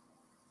else.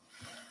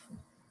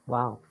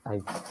 Wow,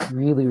 I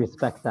really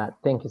respect that.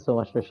 Thank you so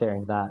much for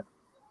sharing that.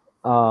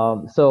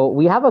 So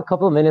we have a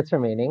couple of minutes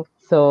remaining.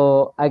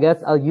 So I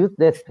guess I'll use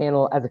this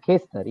panel as a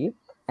case study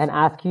and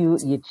ask you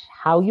each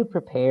how you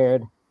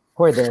prepared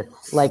for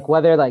this, like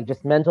whether like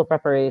just mental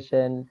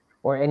preparation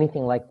or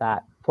anything like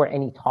that for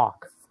any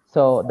talk.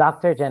 So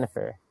Dr.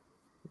 Jennifer,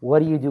 what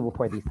do you do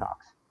before these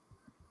talks?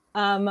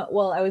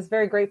 Well, I was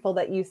very grateful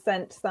that you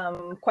sent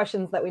some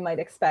questions that we might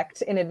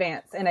expect in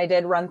advance. And I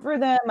did run through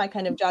them. I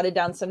kind of jotted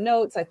down some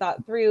notes. I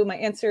thought through my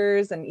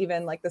answers. And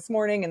even like this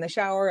morning in the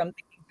shower, I'm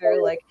thinking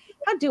through like,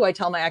 how do I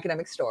tell my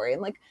academic story?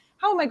 And like,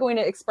 how am I going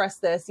to express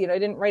this? I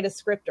didn't write a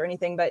script or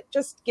anything, but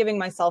just giving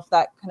myself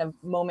that kind of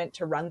moment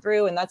to run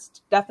through. And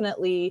that's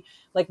definitely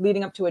like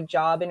leading up to a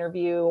job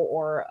interview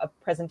or a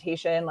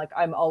presentation. Like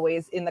I'm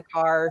always in the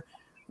car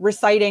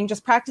reciting,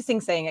 just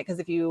practicing saying it. Because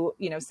if you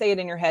say it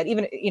in your head,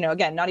 even,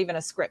 again, not even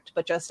a script,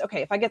 but just,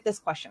 okay, if I get this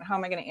question, how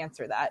am I going to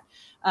answer that?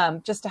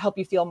 Just to help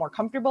you feel more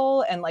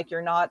comfortable and like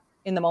you're not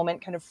in the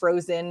moment kind of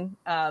frozen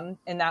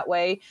in that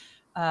way.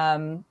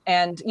 And,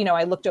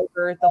 I looked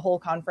over the whole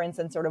conference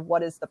and sort of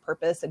what is the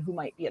purpose and who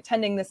might be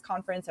attending this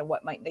conference and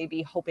what might they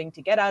be hoping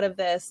to get out of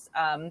this,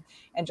 and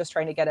just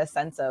trying to get a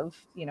sense of,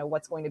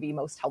 what's going to be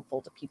most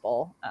helpful to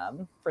people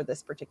for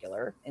this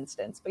particular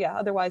instance. But yeah,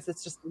 otherwise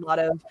it's just a lot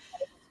of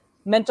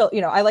mental,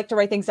 I like to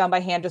write things down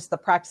by hand, just the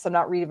practice. I'm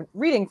not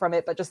reading from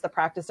it, but just the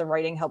practice of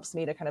writing helps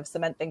me to kind of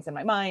cement things in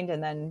my mind.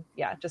 And then,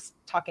 yeah, just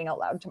talking out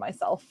loud to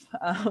myself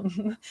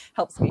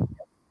helps me.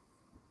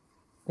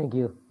 Thank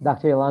you.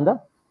 Dr.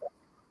 Yolanda?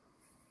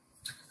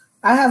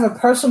 I have a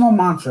personal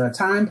mantra: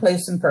 time,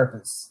 place, and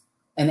purpose.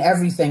 And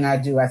everything I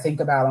do, I think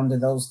about under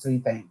those three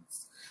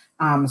things.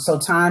 So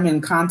time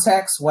in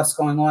context, what's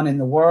going on in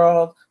the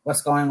world,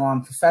 what's going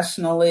on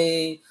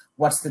professionally,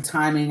 what's the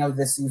timing of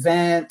this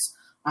event,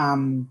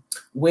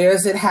 where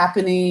is it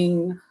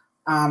happening,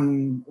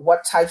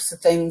 what types of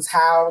things,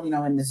 how,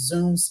 in the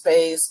Zoom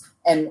space,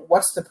 and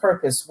what's the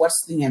purpose,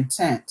 what's the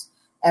intent.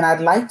 And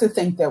I'd like to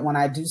think that when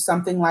I do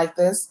something like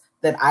this,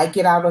 that I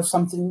get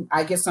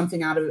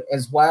something out of it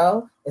as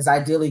well as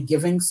ideally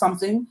giving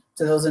something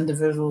to those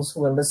individuals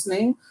who are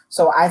listening.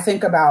 So I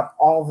think about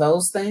all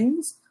those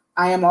things.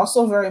 I am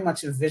also very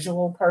much a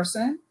visual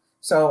person.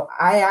 So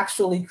I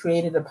actually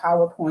created a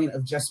PowerPoint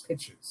of just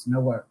pictures,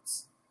 no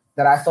words,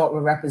 that I thought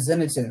were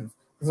representative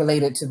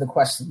related to the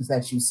questions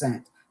that you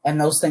sent. And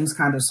those things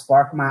kind of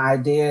spark my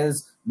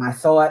ideas, my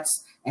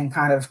thoughts, and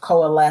kind of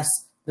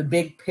coalesce the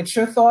big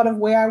picture thought of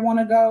where I want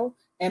to go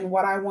and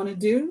what I want to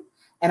do.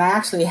 And I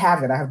actually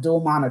have it. I have dual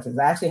monitors.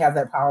 I actually have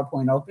that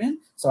PowerPoint open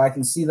so I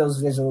can see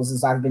those visuals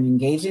as I've been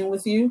engaging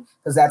with you,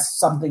 because that's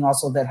something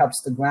also that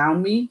helps to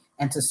ground me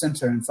and to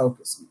center and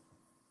focus me.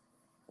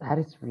 That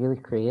is really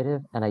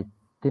creative, and I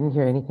didn't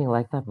hear anything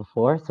like that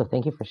before, so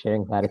thank you for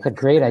sharing that. It's a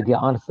great idea,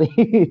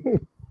 honestly.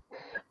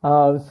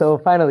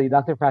 So finally,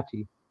 Dr.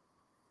 Prachi.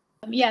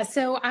 Yeah,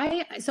 so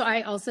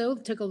I also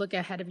took a look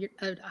ahead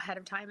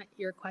of time at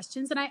your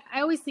questions, and I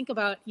always think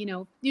about,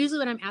 usually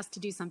when I'm asked to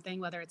do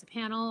something, whether it's a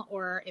panel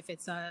or if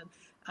it's a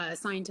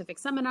scientific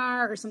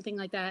seminar or something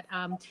like that,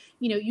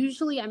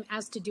 usually I'm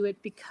asked to do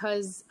it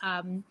because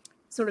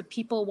sort of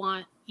people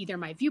want either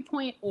my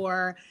viewpoint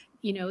or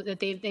that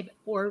they've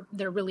or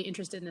they're really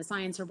interested in the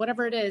science or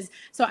whatever it is.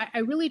 So I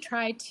really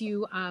try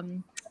to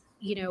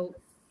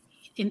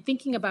in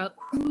thinking about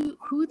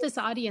who this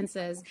audience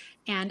is,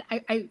 and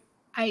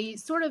I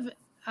sort of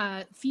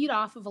feed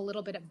off of a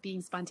little bit of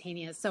being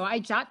spontaneous. So I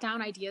jot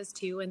down ideas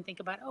too and think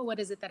about, what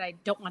is it that I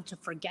don't want to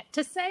forget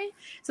to say?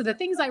 So the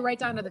things I write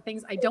down are the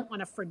things I don't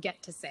want to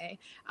forget to say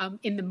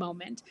in the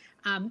moment.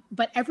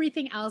 But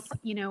everything else,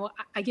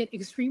 I get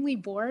extremely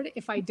bored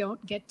if I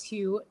don't get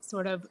to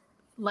sort of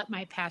let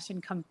my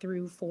passion come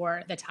through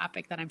for the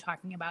topic that I'm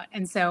talking about.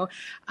 And so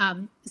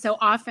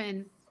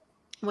often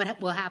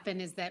what will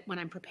happen is that when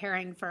I'm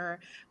preparing for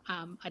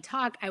a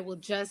talk, I will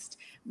just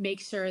make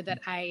sure that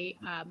I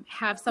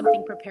have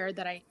something prepared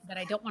that I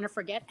don't want to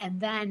forget, and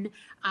then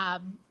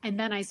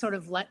I sort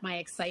of let my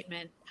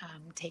excitement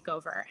take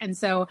over. And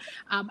so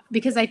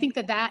because I think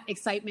that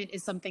excitement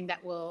is something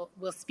that will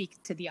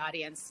speak to the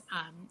audience,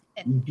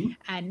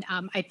 and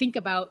I think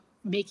about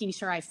making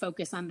sure I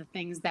focus on the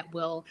things that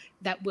will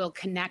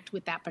connect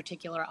with that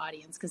particular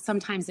audience, because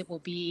sometimes it will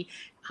be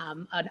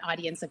an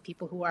audience of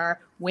people who are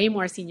way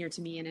more senior to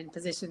me and in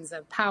positions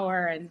of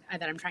power and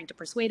that I'm trying to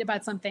persuade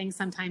about something.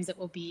 Sometimes it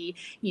will be,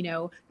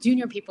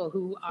 junior people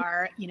who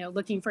are,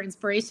 looking for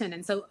inspiration.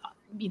 And so,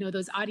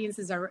 those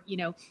audiences are,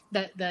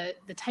 the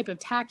type of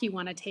tack you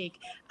want to take.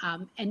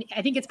 And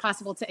I think it's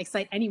possible to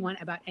excite anyone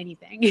about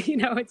anything.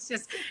 It's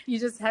just, you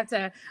just have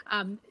to,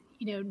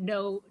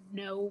 know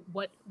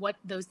what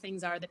those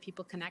things are that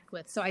people connect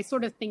with. So I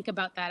sort of think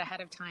about that ahead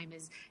of time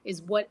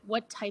is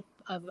what type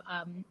of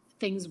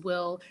things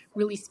will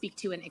really speak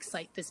to and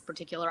excite this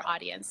particular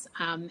audience,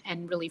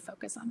 and really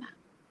focus on that.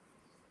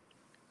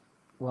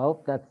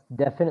 Well, that's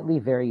definitely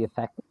very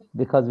effective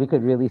because we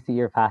could really see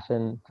your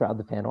passion throughout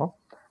the panel.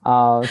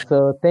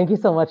 So thank you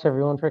so much,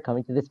 everyone, for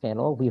coming to this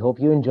panel. We hope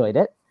you enjoyed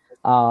it.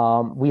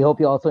 We hope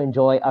you also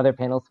enjoy other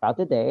panels throughout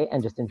the day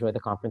and just enjoy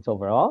the conference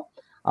overall.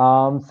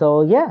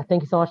 So yeah,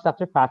 thank you so much,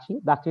 Dr.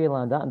 Prachi, Dr.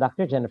 Yolanda, and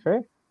Dr.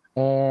 Jennifer.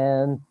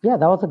 And yeah,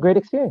 that was a great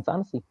experience,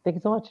 honestly. Thank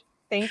you so much.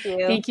 Thank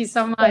you. Thank you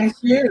so much. Thank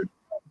you.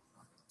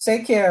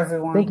 Take care,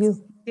 everyone. Thank you.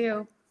 Thank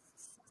you.